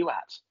debut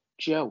at?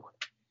 Joe.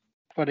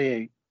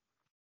 28.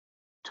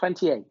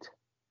 28.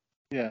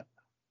 Yeah.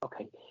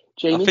 Okay.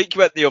 Jamie. I think you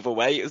went the other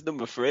way. It was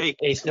number 3.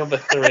 It's number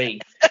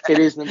 3. It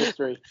is number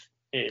 3.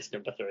 It is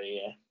number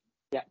 3,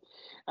 yeah.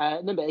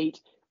 Yeah. Number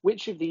 8.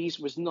 Which of these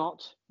was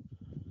not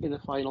in the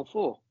Final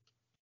 4?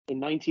 In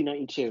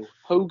 1992,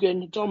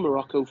 Hogan, Don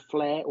Morocco,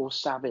 Flair, or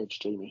Savage,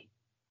 Jamie?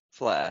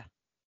 Flair.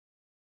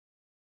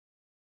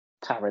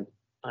 Taryn.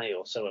 I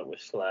also went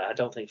with Flair. I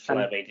don't think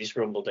Flair made his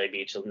Rumble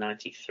debut till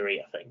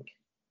 93, I think.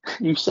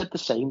 You said the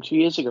same 2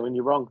 years ago, and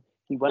you're wrong.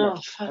 He won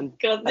it. And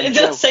God, did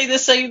I say the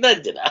same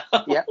then, did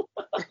I? Yeah.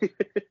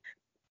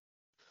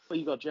 What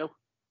you got, Joe?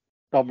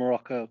 Don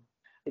Morocco.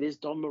 It is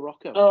Don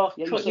Morocco. Oh,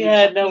 yeah, you said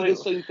yeah, the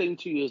same thing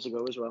 2 years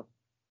ago as well.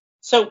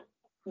 So,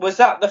 was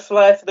that the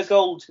Flair for the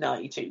Gold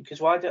 92?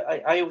 Because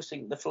I always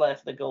think the Flair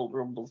for the Gold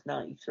Rumble's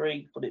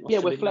 93, but it must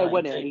have where been Flair 92.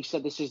 won it, and he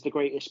said, "This is the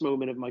greatest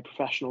moment of my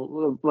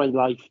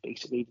life."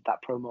 Basically,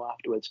 that promo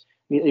afterwards.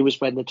 It was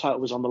when the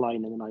title was on the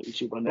line in the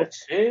 92 Rumble.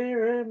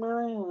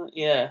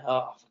 Yeah.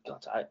 Oh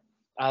God,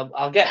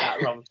 I'll get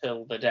that wrong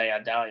till the day I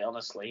die.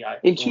 Honestly,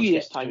 in 2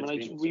 years' time, when I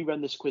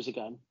rerun this quiz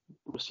again,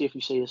 we'll see if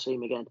you say the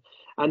same again.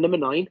 And number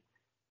 9,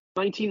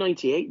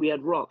 1998, we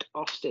had Rock,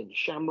 Austin,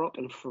 Shamrock,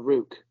 and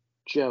Farouk.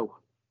 Joe.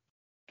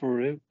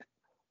 Farouk.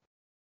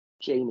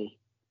 Jamie.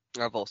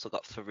 I've also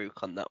got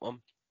Farouk on that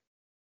one.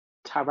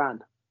 Taran.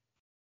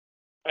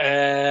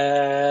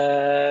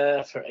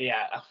 I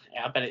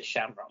bet it's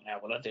Shamrock now,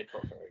 but I did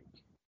put Farouk.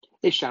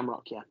 It's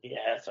Shamrock, yeah.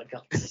 Yeah, I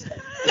forgot to say.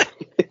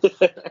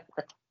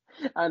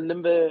 And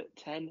number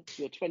 10,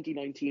 your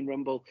 2019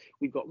 Rumble,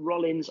 we've got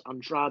Rollins,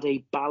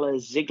 Andrade, Balor,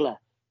 Ziggler.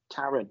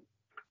 Taryn.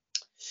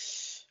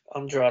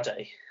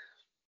 Andrade.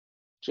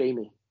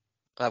 Jamie.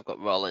 I've got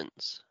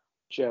Rollins.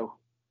 Joe.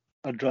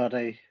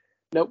 Andrade.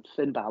 Nope,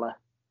 Finn Balor.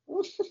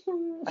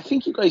 I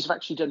think you guys have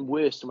actually done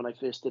worse than when I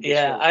first did this.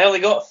 Yeah, one. I only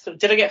got.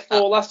 Did I get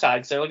 4 last time?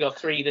 Because I only got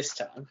 3 this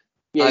time.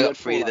 Yeah, I got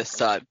 3 this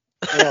time.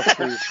 I got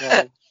 3 as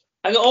well.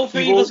 I got all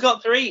 3 of us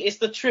got 3. It's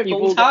the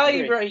triple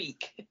tie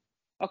break.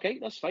 Okay,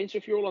 that's fine. So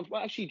if you're all on,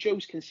 well, actually,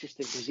 Joe's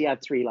consistent because he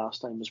had 3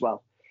 last time as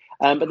well.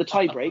 But the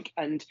tie break,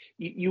 and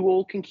you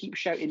all can keep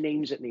shouting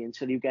names at me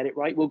until you get it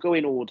right. We'll go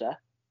in order.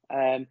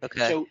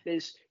 Okay. So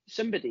there's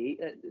somebody,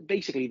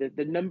 basically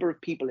the number of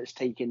people it's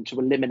taken to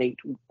eliminate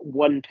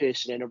one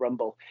person in a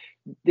Rumble.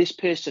 This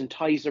person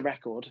ties the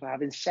record for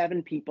having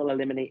 7 people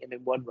eliminate him in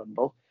one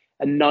Rumble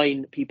and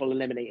 9 people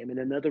eliminate him in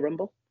another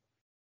Rumble.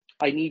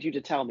 I need you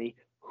to tell me,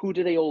 who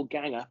do they all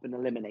gang up and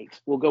eliminate?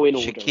 We'll go in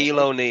order. Shaquille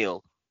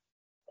O'Neal.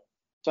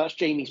 So that's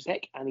Jamie's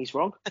pick, and he's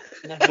wrong.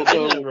 Never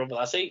been in a Rumble,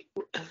 has he?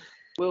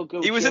 We'll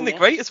go. He was in the next.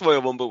 greatest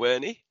Royal Rumble,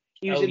 weren't he?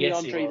 He was in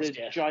yes, the Andre the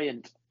yeah.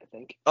 Giant, I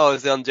think. Oh, it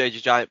was the Andre the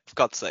Giant, for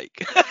God's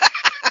sake.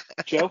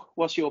 Joe,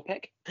 what's your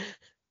pick?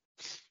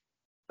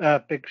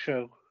 Big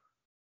Show.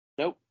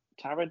 Nope.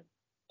 Taryn?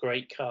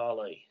 Great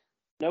Carly.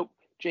 Nope.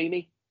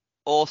 Jamie?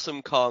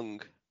 Awesome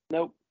Kong.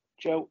 Nope.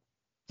 Joe?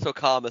 So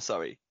Karma,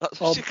 sorry. That's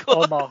what you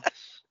call it. Omos.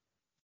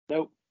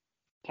 Nope.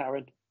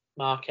 Taryn?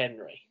 Mark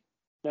Henry.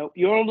 Nope.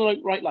 You're on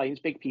the right lines,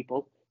 big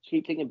people.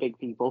 Keep thinking big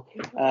people.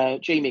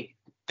 Jamie?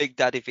 Big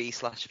Daddy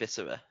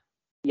V/Viscera.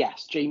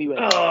 Yes, Jamie wins.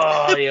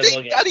 Oh, you're Big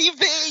lucky. Daddy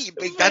V!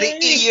 Big Daddy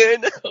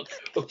Ian!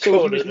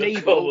 So he was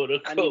Mabel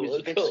and he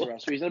was Viscera.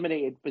 So he's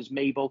eliminated was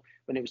Mabel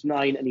when it was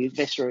 9 and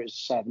Viscera is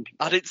 7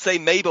 people. I didn't say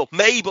Mabel.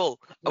 Mabel!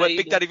 I went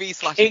Big Daddy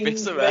V/Viscera. I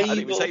didn't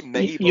even say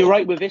Mabel. You're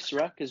right with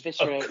Viscera, because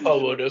Viscera... A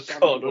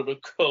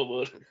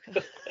cupboard.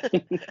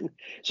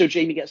 So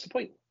Jamie gets the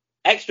point.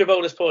 Extra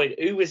bonus point.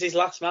 Who was his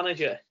last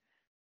manager?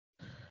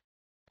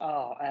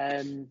 Oh,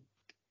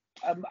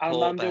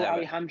 Armando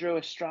Alejandro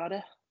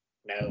Estrada.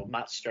 No,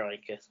 Matt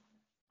Striker.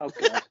 Oh,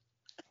 God.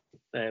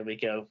 There we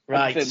go.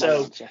 Right,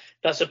 so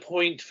that's a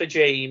point for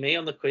Jamie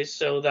on the quiz.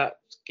 So that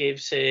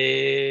gives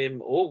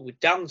him... Oh,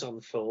 Dan's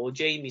on 4,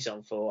 Jamie's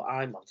on 4,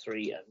 I'm on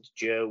 3, and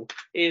Joe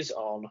is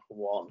on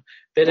 1.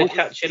 Bit of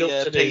catching up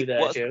to do there,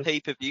 what's Joe. What's the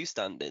pay-per-view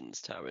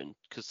standings, Taryn?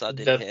 Because I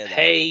didn't hear that. The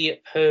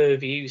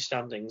pay-per-view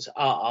standings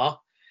are...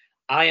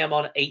 I am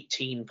on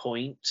 18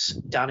 points,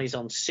 Dan is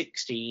on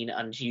 16,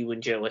 and you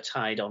and Joe are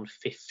tied on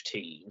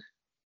 15.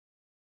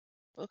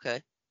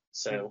 Okay.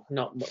 So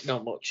not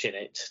much in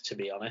it, to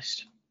be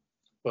honest.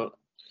 But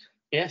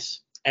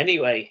yes.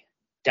 Anyway,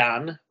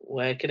 Dan,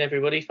 where can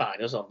everybody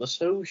find us on the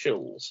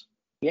socials?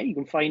 Yeah, you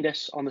can find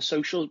us on the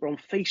socials. We're on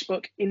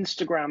Facebook,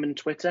 Instagram, and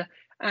Twitter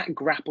at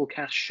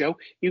Grapplecast Show.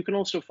 You can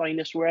also find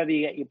us wherever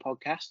you get your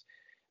podcast.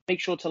 Make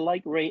sure to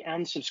like, rate,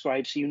 and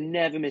subscribe so you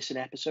never miss an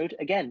episode.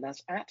 Again,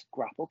 that's at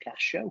Grapplecast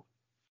Show.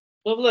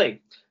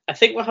 Lovely. I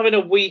think we're having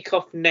a week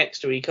off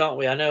next week, aren't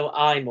we? I know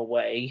I'm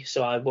away,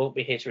 so I won't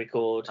be here to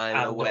record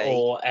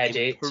or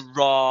edit. In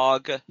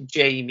Prague.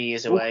 Jamie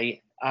is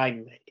away.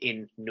 I'm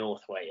in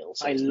North Wales.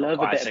 So I love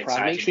a bit of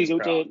Prague. Make sure you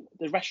go to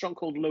the restaurant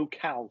called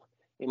Locale.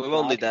 We're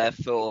only there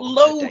for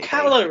low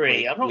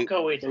calorie. I'm not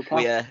going.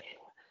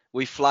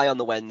 We fly on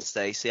the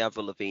Wednesday, see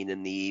Avril Lavigne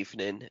in the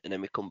evening, and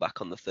then we come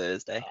back on the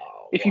Thursday.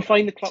 If you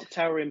find the clock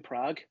tower in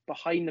Prague,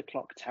 behind the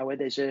clock tower,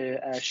 there's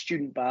a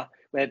student bar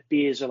where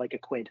beers are like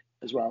 £1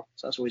 as well.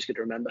 So that's always good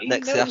to remember.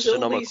 Next to the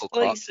astronomical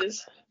clock.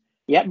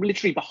 Yeah,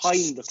 literally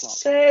behind the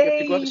clock. You have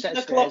to go up a set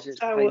of stairs, it's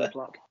behind the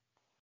clock.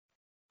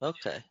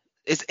 Okay.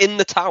 It's in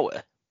the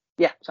tower?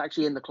 Yeah, it's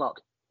actually in the clock.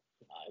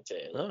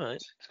 All right.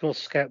 It's called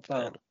Skep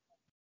Bar.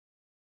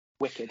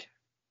 Wicked.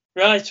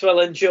 Right, well,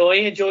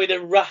 enjoy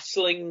the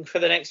wrestling for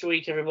the next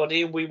week,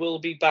 everybody. We will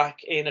be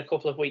back in a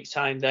couple of weeks'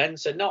 time then.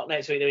 So not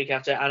next week, the week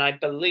after. And I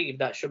believe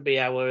that should be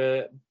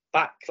our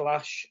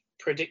Backlash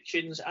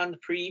predictions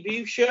and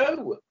preview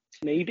show.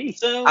 Maybe.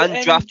 So,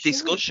 and draft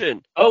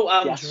discussion. Oh,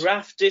 and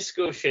draft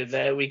discussion.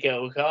 There we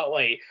go. Can't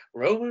wait.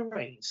 Roman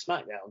Reigns,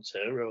 SmackDown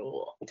to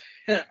Raw.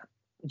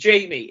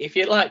 Jamie, if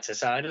you'd like to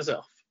sign us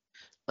off.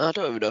 I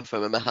don't even know if I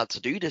remember how to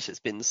do this. It's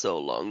been so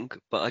long.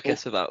 But I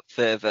guess without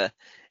further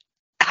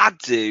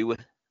ado,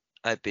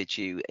 I bid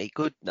you a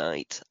good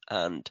night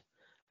and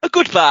a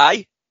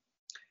goodbye.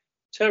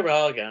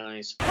 Ta-ra,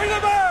 guys. Ring the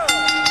bell!